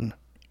son.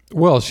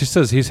 Well, she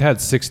says he's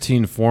had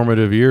 16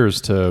 formative years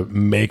to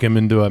make him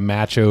into a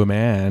macho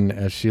man,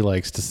 as she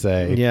likes to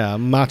say. Yeah,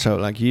 macho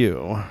like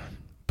you.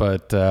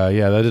 But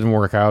yeah, that didn't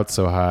work out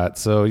so hot.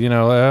 So,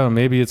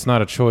 maybe it's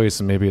not a choice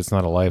and maybe it's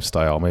not a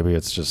lifestyle. Maybe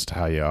it's just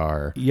how you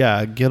are.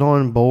 Yeah, get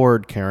on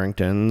board,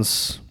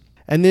 Carringtons.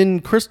 And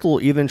then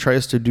Crystal even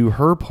tries to do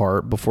her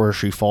part before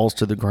she falls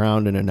to the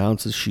ground and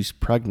announces she's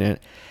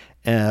pregnant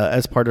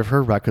as part of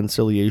her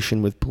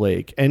reconciliation with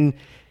Blake. And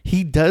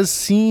he does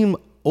seem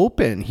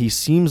open. He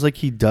seems like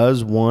he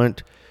does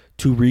want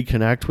to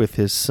reconnect with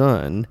his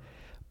son.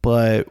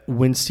 But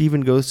when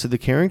Steven goes to the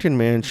Carrington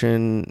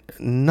mansion,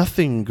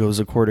 nothing goes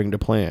according to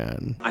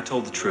plan. I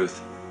told the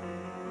truth.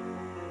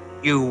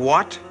 You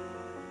what?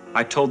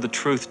 I told the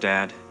truth,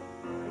 Dad.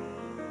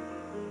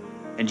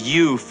 And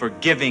you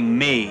forgiving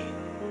me.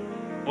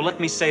 Well, let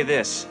me say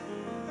this.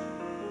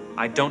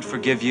 I don't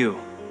forgive you.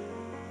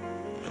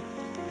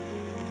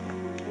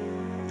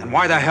 Then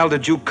why the hell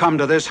did you come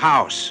to this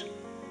house?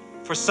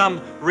 For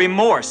some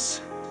remorse.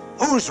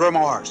 Whose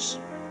remorse?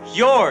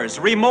 Yours,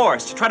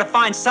 remorse. To try to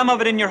find some of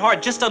it in your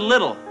heart, just a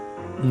little.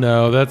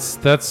 No,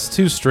 that's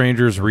two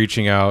strangers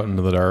reaching out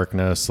into the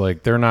darkness.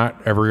 Like, they're not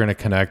ever going to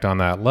connect on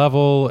that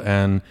level.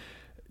 And,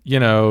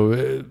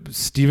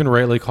 Stephen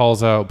rightly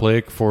calls out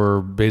Blake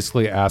for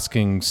basically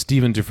asking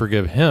Stephen to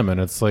forgive him. And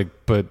it's like,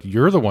 but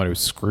you're the one who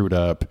screwed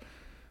up.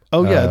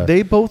 Oh, yeah.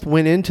 They both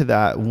went into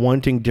that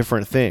wanting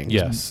different things.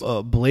 Yes.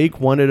 Blake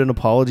wanted an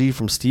apology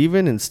from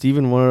Stephen, and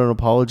Stephen wanted an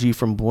apology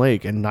from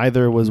Blake, and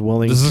neither was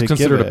willing to give it. This is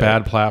considered a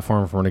bad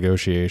platform for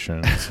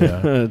negotiations.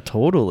 Yeah.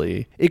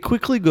 Totally. It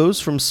quickly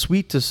goes from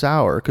sweet to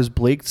sour because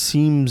Blake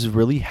seems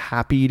really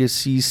happy to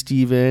see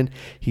Stephen.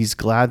 He's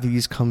glad that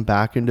he's come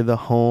back into the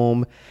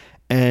home.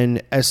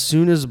 And as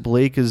soon as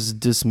Blake is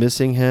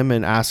dismissing him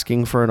and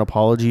asking for an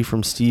apology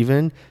from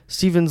Stephen,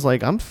 Stephen's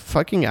like, I'm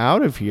fucking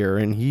out of here.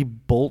 And he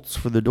bolts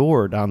for the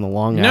door down the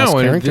long ass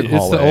Carrington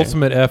hallway. It's the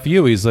ultimate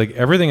FU. He's like,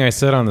 everything I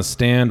said on the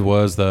stand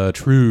was the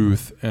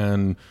truth.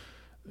 And,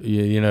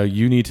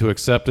 you need to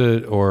accept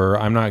it, or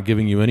I'm not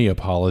giving you any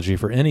apology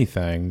for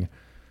anything.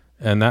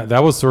 And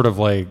that was sort of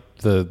like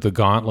the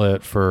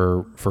gauntlet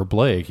for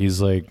Blake.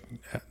 He's like,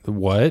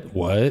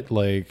 what?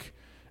 Like,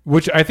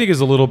 which I think is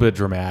a little bit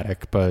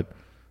dramatic, but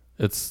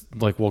it's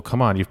like, well, come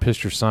on, you've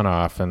pissed your son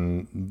off,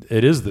 and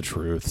it is the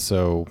truth.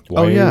 So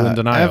why are you in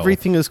denial?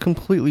 Everything is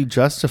completely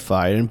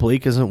justified, and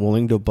Blake isn't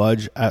willing to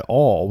budge at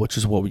all, which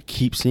is what we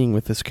keep seeing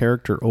with this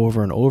character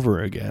over and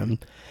over again.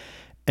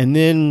 And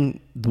then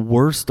the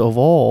worst of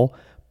all,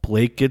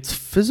 Blake gets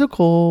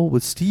physical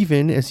with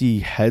Stephen as he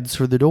heads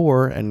for the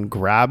door and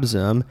grabs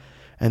him.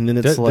 And then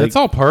it's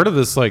all part of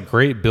this like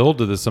great build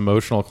to this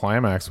emotional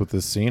climax with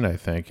this scene. I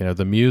think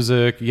the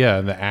music,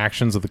 and the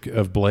actions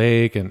of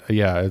Blake, and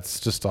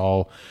it's just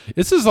all.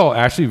 This is all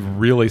actually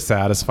really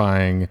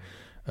satisfying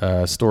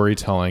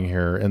storytelling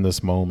here in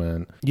this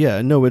moment.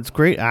 Yeah, no, it's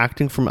great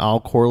acting from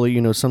Al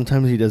Corley.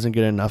 Sometimes he doesn't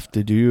get enough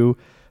to do,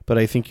 but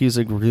I think he's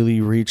like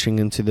really reaching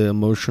into the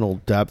emotional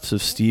depths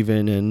of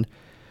Stephen, and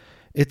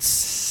it's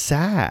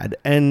sad.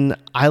 And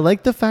I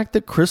like the fact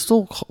that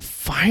Crystal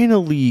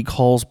finally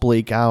calls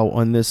Blake out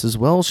on this as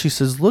well. She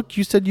says, look,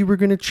 you said you were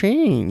going to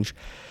change.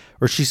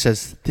 Or she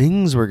says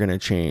things were going to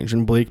change.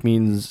 And Blake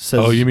says,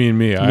 oh, you mean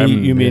me?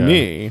 You mean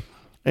me.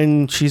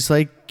 And she's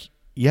like,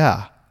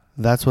 yeah,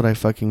 that's what I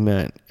fucking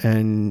meant.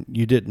 And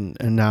you didn't.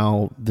 And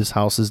now this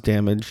house is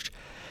damaged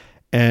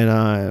and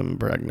I'm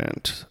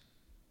pregnant.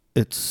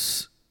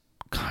 It's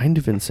kind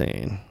of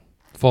insane.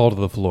 Fall to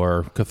the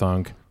floor,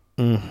 Kathunk.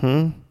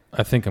 Mm-hmm.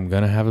 I think I'm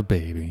going to have a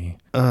baby.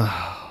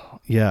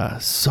 Yeah,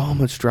 so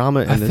much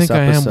drama in this episode.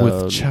 I think I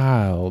am with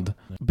child.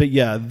 But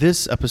yeah,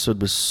 this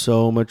episode was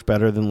so much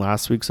better than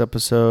last week's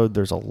episode.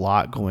 There's a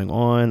lot going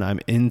on. I'm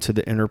into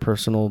the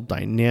interpersonal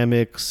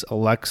dynamics.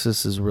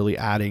 Alexis is really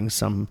adding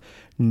some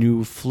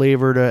new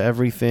flavor to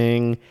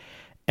everything.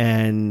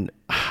 And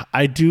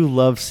I do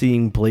love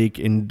seeing Blake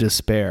in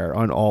despair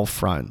on all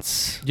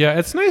fronts. Yeah,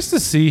 it's nice to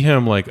see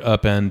him like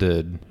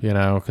upended,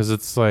 because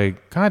it's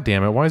like, God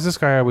damn it, why is this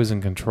guy always in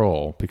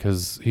control?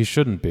 Because he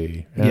shouldn't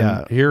be.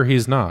 And here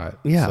he's not.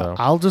 Yeah, so.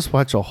 I'll just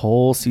watch a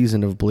whole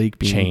season of Blake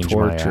being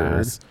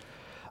tortured.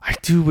 I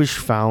do wish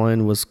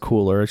Fallon was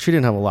cooler. She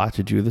didn't have a lot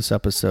to do this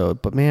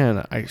episode, but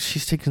man,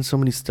 she's taken so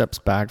many steps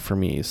back for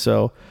me.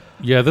 So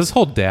yeah, this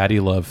whole daddy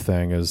love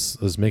thing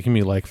is making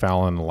me like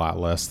Fallon a lot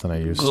less than I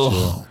used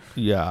to.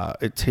 Yeah,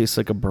 it tastes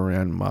like a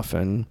bran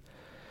muffin.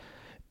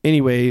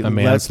 Anyway, a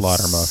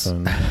manslaughter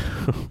muffin.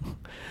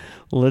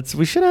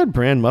 We should have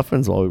bran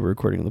muffins while we were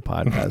recording the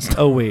podcast.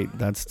 Oh wait,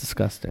 that's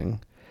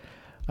disgusting.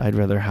 I'd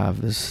rather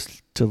have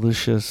this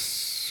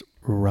delicious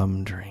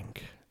rum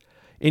drink.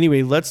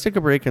 Anyway, let's take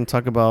a break and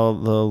talk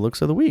about the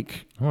looks of the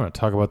week. I want to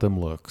talk about them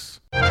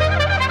looks.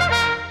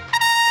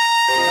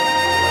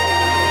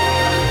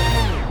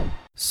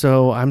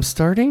 So I'm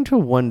starting to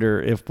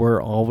wonder if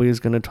we're always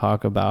going to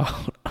talk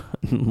about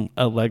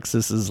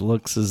Alexis's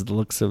looks as the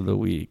looks of the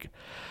week.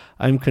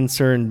 I'm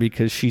concerned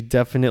because she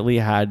definitely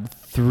had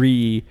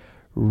 3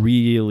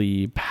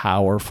 really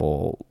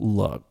powerful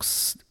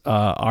looks.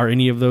 Are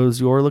any of those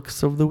your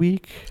looks of the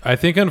week? I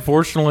think,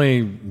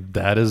 unfortunately,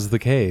 that is the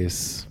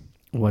case.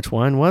 Which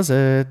one was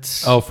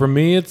it? Oh, for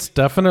me, it's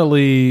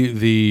definitely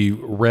the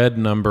red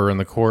number in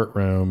the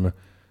courtroom.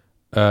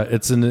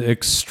 It's an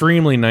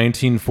extremely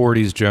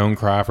 1940s Joan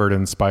Crawford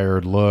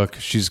inspired look.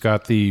 She's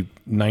got the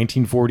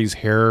 1940s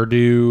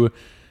hairdo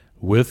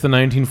with the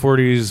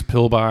 1940s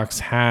pillbox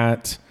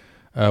hat,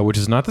 which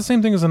is not the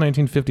same thing as the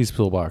 1950s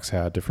pillbox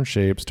hat. Different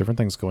shapes, different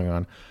things going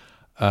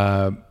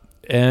on.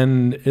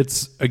 And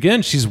it's,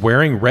 again, she's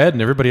wearing red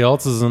and everybody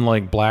else is in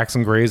like blacks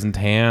and grays and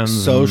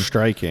tans. So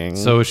striking.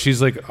 So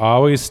she's like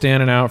always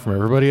standing out from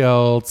everybody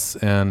else,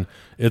 and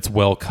it's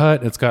well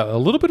cut. It's got a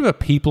little bit of a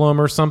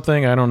peplum or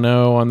something, I don't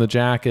know, on the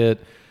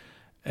jacket.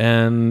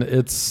 And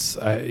it's,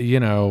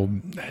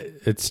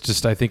 it's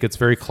just, I think it's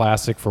very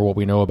classic for what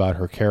we know about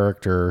her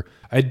character.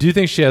 I do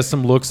think she has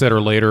some looks that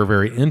are later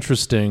very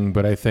interesting,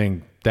 but I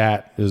think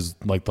that is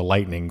like the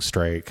lightning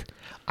strike.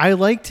 I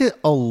liked it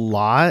a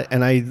lot,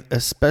 and I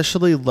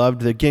especially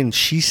loved that, again,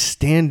 she's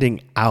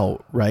standing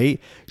out, right?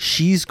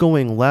 She's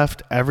going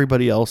left,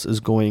 everybody else is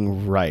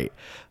going right.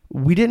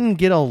 We didn't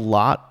get a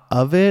lot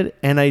of it,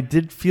 and I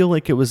did feel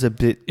like it was a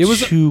bit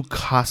too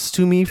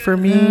costumey for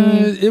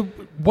me.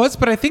 was,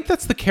 but I think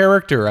that's the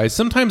character.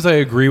 Sometimes I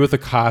agree with the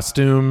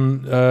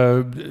costume,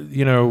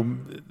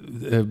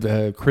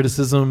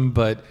 criticism,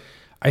 but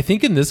I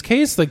think in this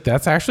case, like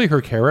that's actually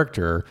her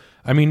character.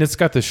 I mean, it's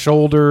got the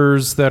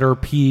shoulders that are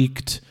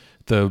peaked,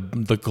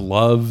 the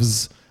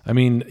gloves. I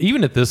mean,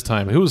 even at this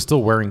time, who was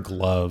still wearing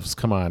gloves?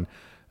 Come on.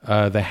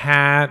 The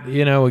hat,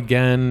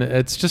 again,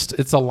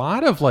 it's a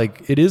lot of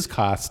like, it is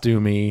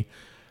costumey,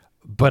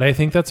 but I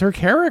think that's her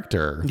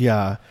character.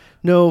 Yeah.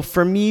 No,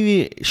 for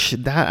me,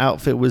 that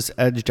outfit was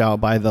edged out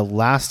by the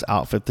last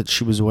outfit that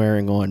she was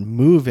wearing on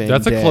Moving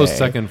That's Day. a close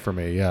second for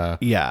me, yeah.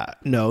 Yeah.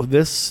 No,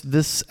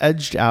 this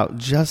edged out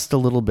just a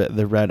little bit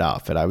the red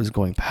outfit. I was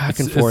going back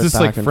and forth. It's this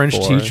like French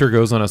teacher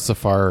goes on a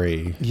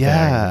safari.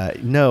 Yeah.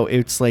 thing. No,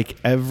 it's like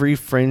every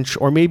French,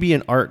 or maybe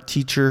an art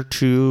teacher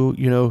too,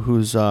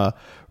 who's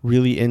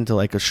really into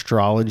like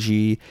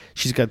astrology.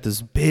 She's got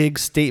this big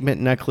statement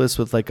necklace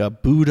with like a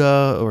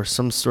Buddha or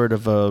some sort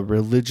of a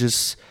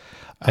religious...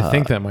 I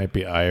think that might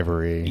be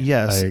ivory.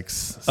 Yes.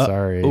 Yikes.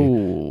 Sorry.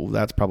 Oh,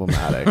 that's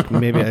problematic.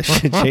 Maybe I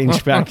should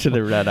change back to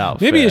the red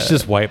outfit. Maybe it's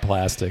just white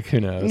plastic.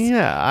 Who knows?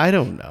 Yeah, I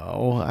don't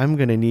know. I'm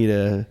going to need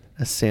a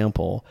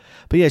sample.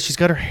 But yeah, she's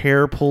got her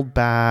hair pulled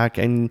back,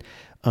 and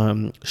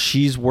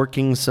she's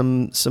working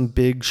some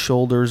big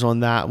shoulders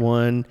on that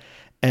one.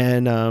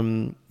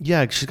 And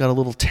yeah, she's got a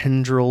little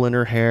tendril in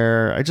her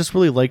hair. I just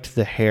really liked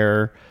the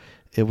hair.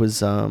 It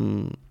was...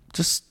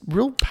 just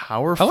real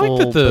powerful, I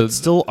like that but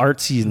still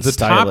artsy and the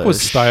stylish. top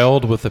was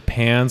styled with the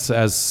pants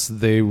as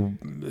they,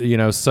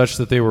 such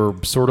that they were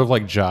sort of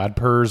like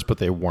jodhpurs, but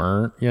they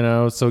weren't,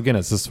 So again,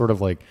 it's this sort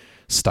of like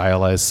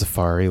stylized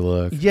safari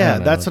look. Yeah,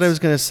 that's what I was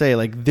going to say.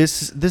 Like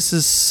this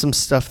is some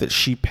stuff that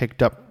she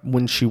picked up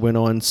when she went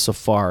on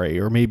safari,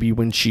 or maybe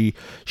when she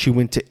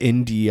went to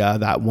India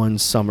that one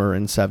summer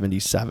in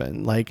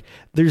 77. Like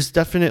there's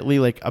definitely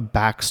like a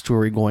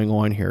backstory going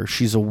on here.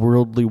 She's a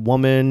worldly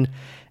woman.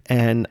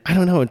 And I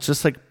don't know, it's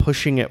just like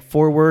pushing it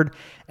forward.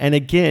 And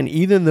again,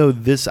 even though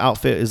this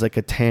outfit is like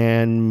a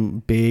tan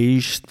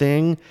beige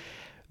thing,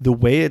 the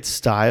way it's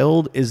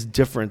styled is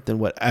different than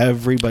what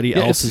everybody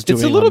else is doing.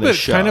 It's a little on this bit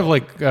show. kind of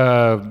like,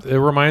 it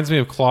reminds me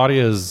of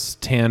Claudia's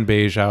tan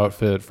beige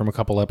outfit from a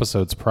couple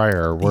episodes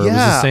prior, where it was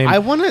the same.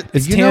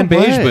 It's tan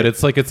beige, but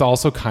it's like, it's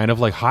also kind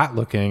of like hot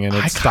looking, and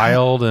it's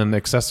styled and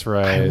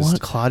accessorized. I want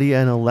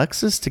Claudia and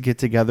Alexis to get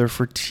together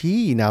for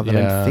tea now that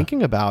I'm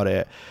thinking about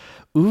it.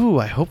 Ooh,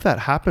 I hope that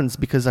happens,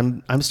 because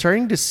I'm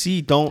starting to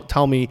see, don't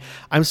tell me,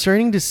 I'm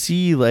starting to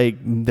see like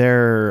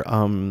their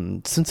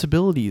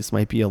sensibilities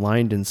might be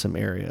aligned in some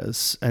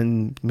areas,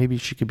 and maybe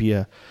she could be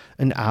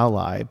an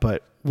ally,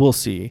 but we'll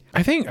see.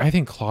 I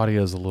think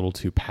Claudia is a little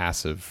too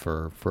passive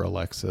for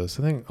Alexis.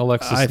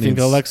 I think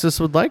Alexis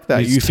would like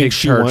that. You think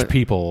charge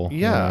people.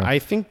 Yeah, I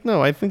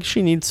think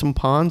she needs some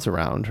pawns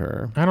around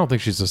her. I don't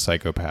think she's a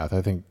psychopath.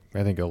 I think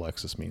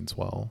Alexis means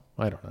well.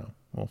 I don't know.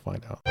 We'll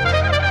find out.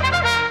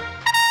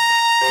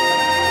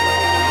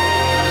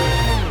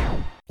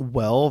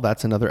 Well,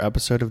 that's another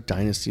episode of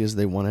Dynasty as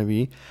They Want to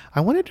Be.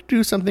 I wanted to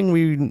do something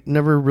we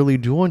never really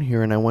do on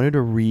here, and I wanted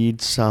to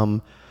read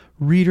some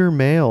reader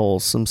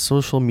mail, some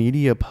social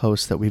media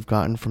posts that we've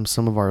gotten from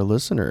some of our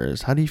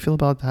listeners. How do you feel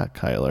about that,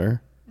 Kyler?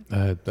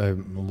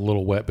 I'm a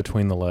little wet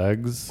between the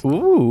legs.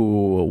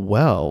 Ooh,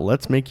 well,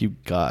 let's make you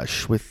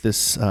gush with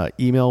this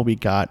email we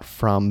got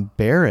from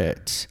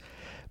Barrett.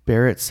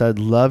 Barrett said,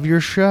 "Love your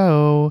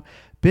show.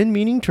 Been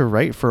meaning to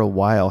write for a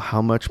while how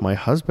much my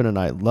husband and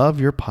I love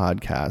your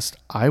podcast.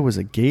 I was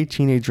a gay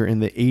teenager in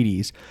the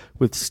 80s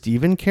with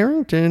Stephen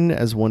Carrington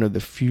as one of the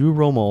few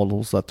role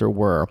models that there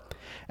were.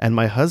 And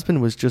my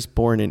husband was just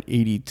born in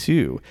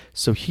 82,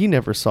 so he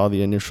never saw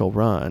the initial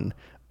run."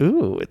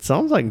 Ooh, it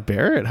sounds like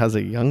Barrett has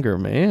a younger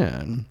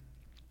man.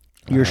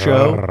 Your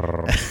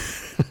show...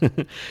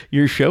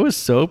 Your show is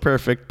so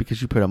perfect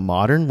because you put a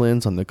modern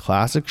lens on the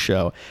classic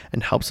show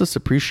and helps us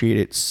appreciate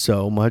it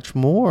so much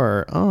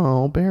more.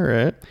 Oh,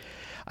 Barrett.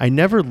 I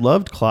never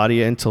loved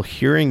Claudia until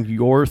hearing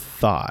your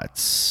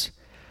thoughts.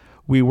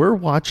 We were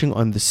watching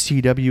on the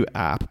CW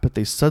app, but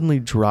they suddenly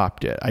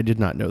dropped it. I did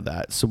not know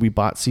that. So we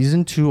bought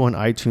season 2 on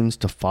iTunes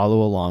to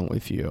follow along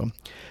with you.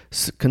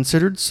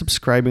 Considered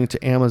subscribing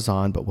to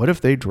Amazon, but what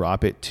if they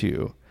drop it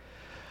too?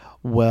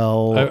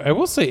 Well, I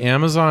will say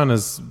Amazon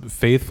has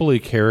faithfully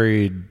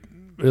carried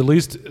at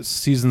least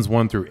seasons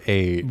 1 through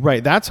 8.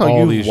 Right, that's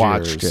how you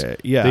watched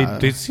it. Yeah,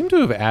 they seem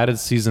to have added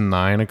season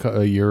 9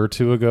 a year or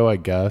two ago, I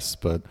guess.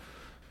 But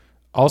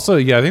also,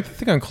 yeah, I think the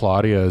thing on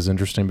Claudia is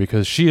interesting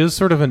because she is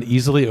sort of an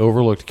easily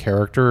overlooked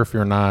character if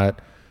you're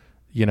not,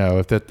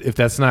 if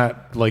that's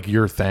not like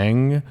your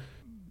thing.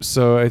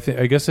 So I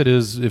guess it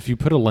is. If you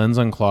put a lens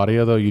on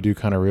Claudia, though, you do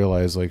kind of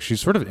realize like she's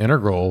sort of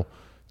integral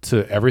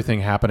to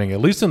everything happening,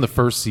 at least in the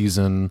first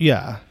season.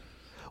 Yeah.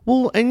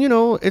 Well, and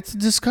it's a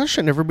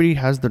discussion. Everybody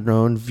has their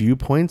own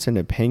viewpoints and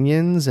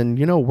opinions, and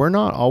we're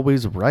not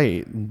always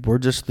right. We're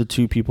just the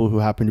two people who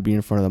happen to be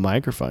in front of the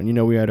microphone.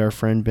 We had our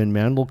friend Ben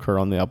Mandelker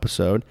on the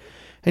episode,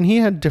 and he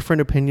had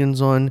different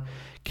opinions on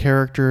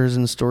characters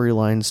and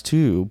storylines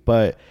too.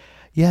 But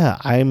Yeah,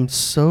 I'm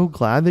so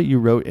glad that you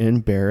wrote in,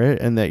 Barrett,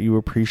 and that you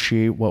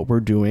appreciate what we're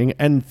doing.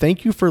 And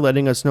thank you for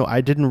letting us know.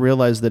 I didn't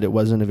realize that it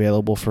wasn't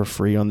available for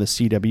free on the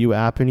CW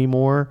app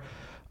anymore.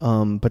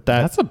 But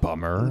that's a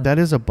bummer. That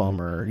is a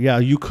bummer. Yeah,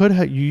 you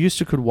used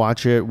to could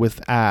watch it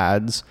with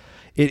ads.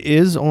 It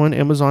is on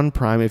Amazon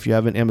Prime if you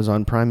have an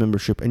Amazon Prime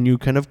membership, and you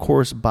can of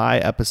course buy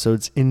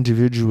episodes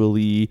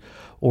individually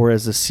or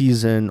as a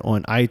season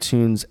on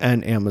iTunes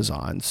and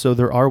Amazon. So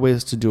there are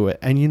ways to do it.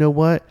 And you know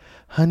what?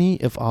 Honey,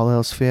 if all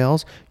else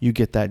fails, you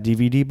get that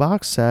DVD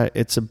box set.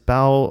 It's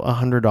about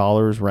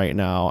 $100 right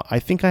now. I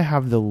think I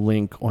have the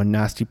link on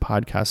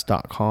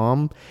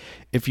nastypodcast.com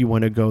if you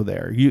want to go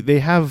there.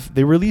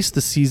 They release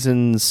the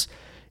seasons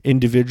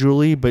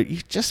individually, but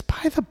you just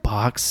buy the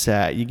box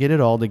set. You get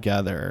it all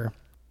together.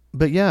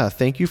 But yeah,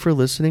 thank you for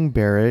listening,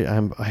 Barrett.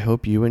 I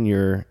hope you and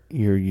your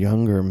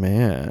younger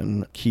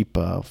man keep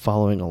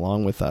following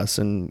along with us,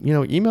 and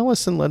email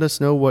us and let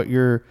us know what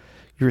you're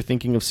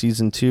thinking of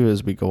season 2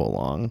 as we go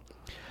along.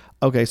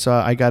 Okay, so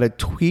I got a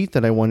tweet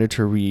that I wanted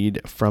to read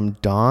from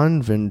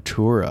Don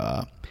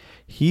Ventura.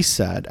 He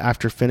said,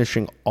 after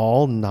finishing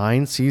all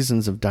 9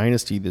 seasons of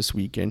Dynasty this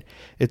weekend,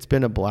 it's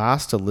been a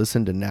blast to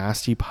listen to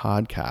Nasty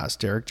Podcast.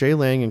 Derek J.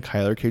 Lang and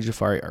Kyler K.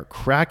 Jafari are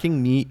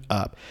cracking me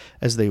up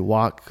as they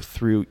walk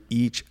through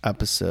each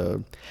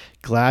episode.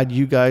 Glad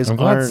you guys I'm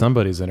glad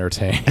somebody's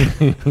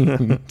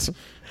entertained.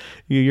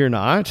 You're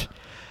not?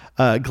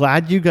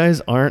 Glad you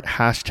guys aren't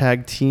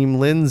hashtag Team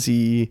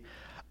Lindsay.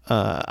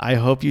 I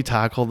hope you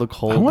tackle the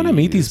Colbys. I want to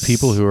meet these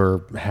people who are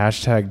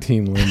hashtag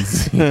Team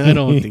Lindsay. I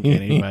don't think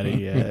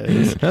anybody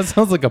is. That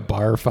sounds like a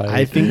bar fight.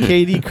 I think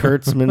Katie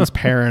Kurtzman's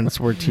parents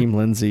were Team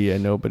Lindsay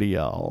and nobody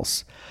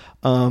else.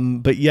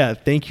 But yeah,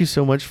 thank you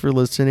so much for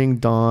listening,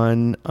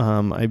 Don.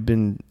 I've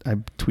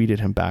tweeted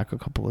him back a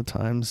couple of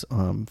times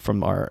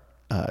from our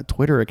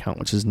Twitter account,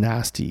 which is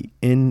Nasty,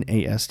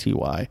 Nasty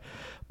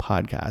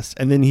podcast.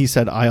 And then he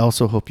said, I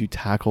also hope you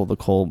tackle the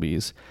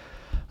Colbys.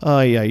 Oh,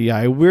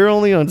 yeah. We're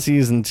only on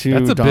season 2.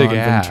 That's a Don big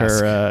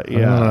Ventura. ask.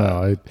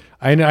 Yeah.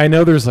 I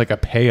know there's like a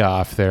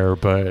payoff there,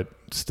 but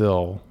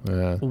still.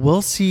 Yeah.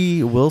 We'll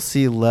see.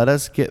 Let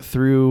us get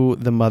through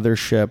the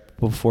mothership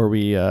before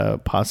we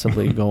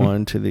possibly go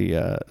on to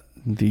the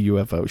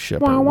UFO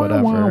ship or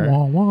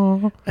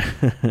whatever.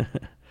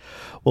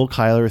 Well,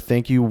 Kyler,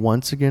 thank you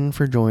once again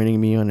for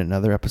joining me on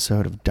another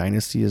episode of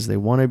Dynasty as They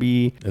Want to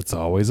Be. It's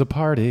always a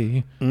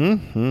party.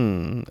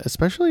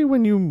 Especially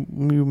when you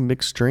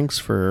mix drinks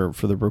for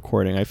the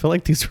recording. I feel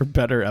like these were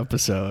better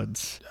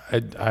episodes.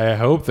 I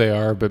hope they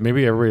are, but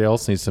maybe everybody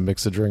else needs to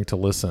mix a drink to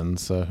listen,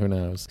 so who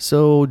knows.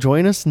 So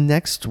join us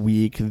next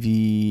week,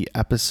 the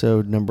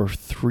episode number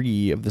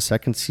 3 of the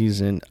second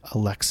season,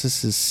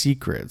 Alexis's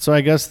Secret. So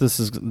I guess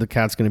the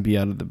cat's going to be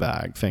out of the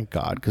bag, thank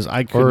God, because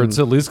or it's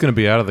at least going to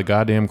be out of the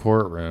goddamn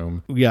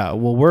courtroom. Yeah,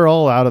 well, we're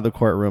all out of the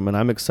courtroom, and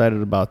I'm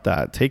excited about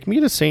that. Take me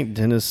to St.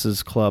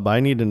 Dennis's Club. I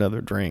need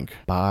another drink.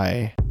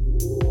 Bye.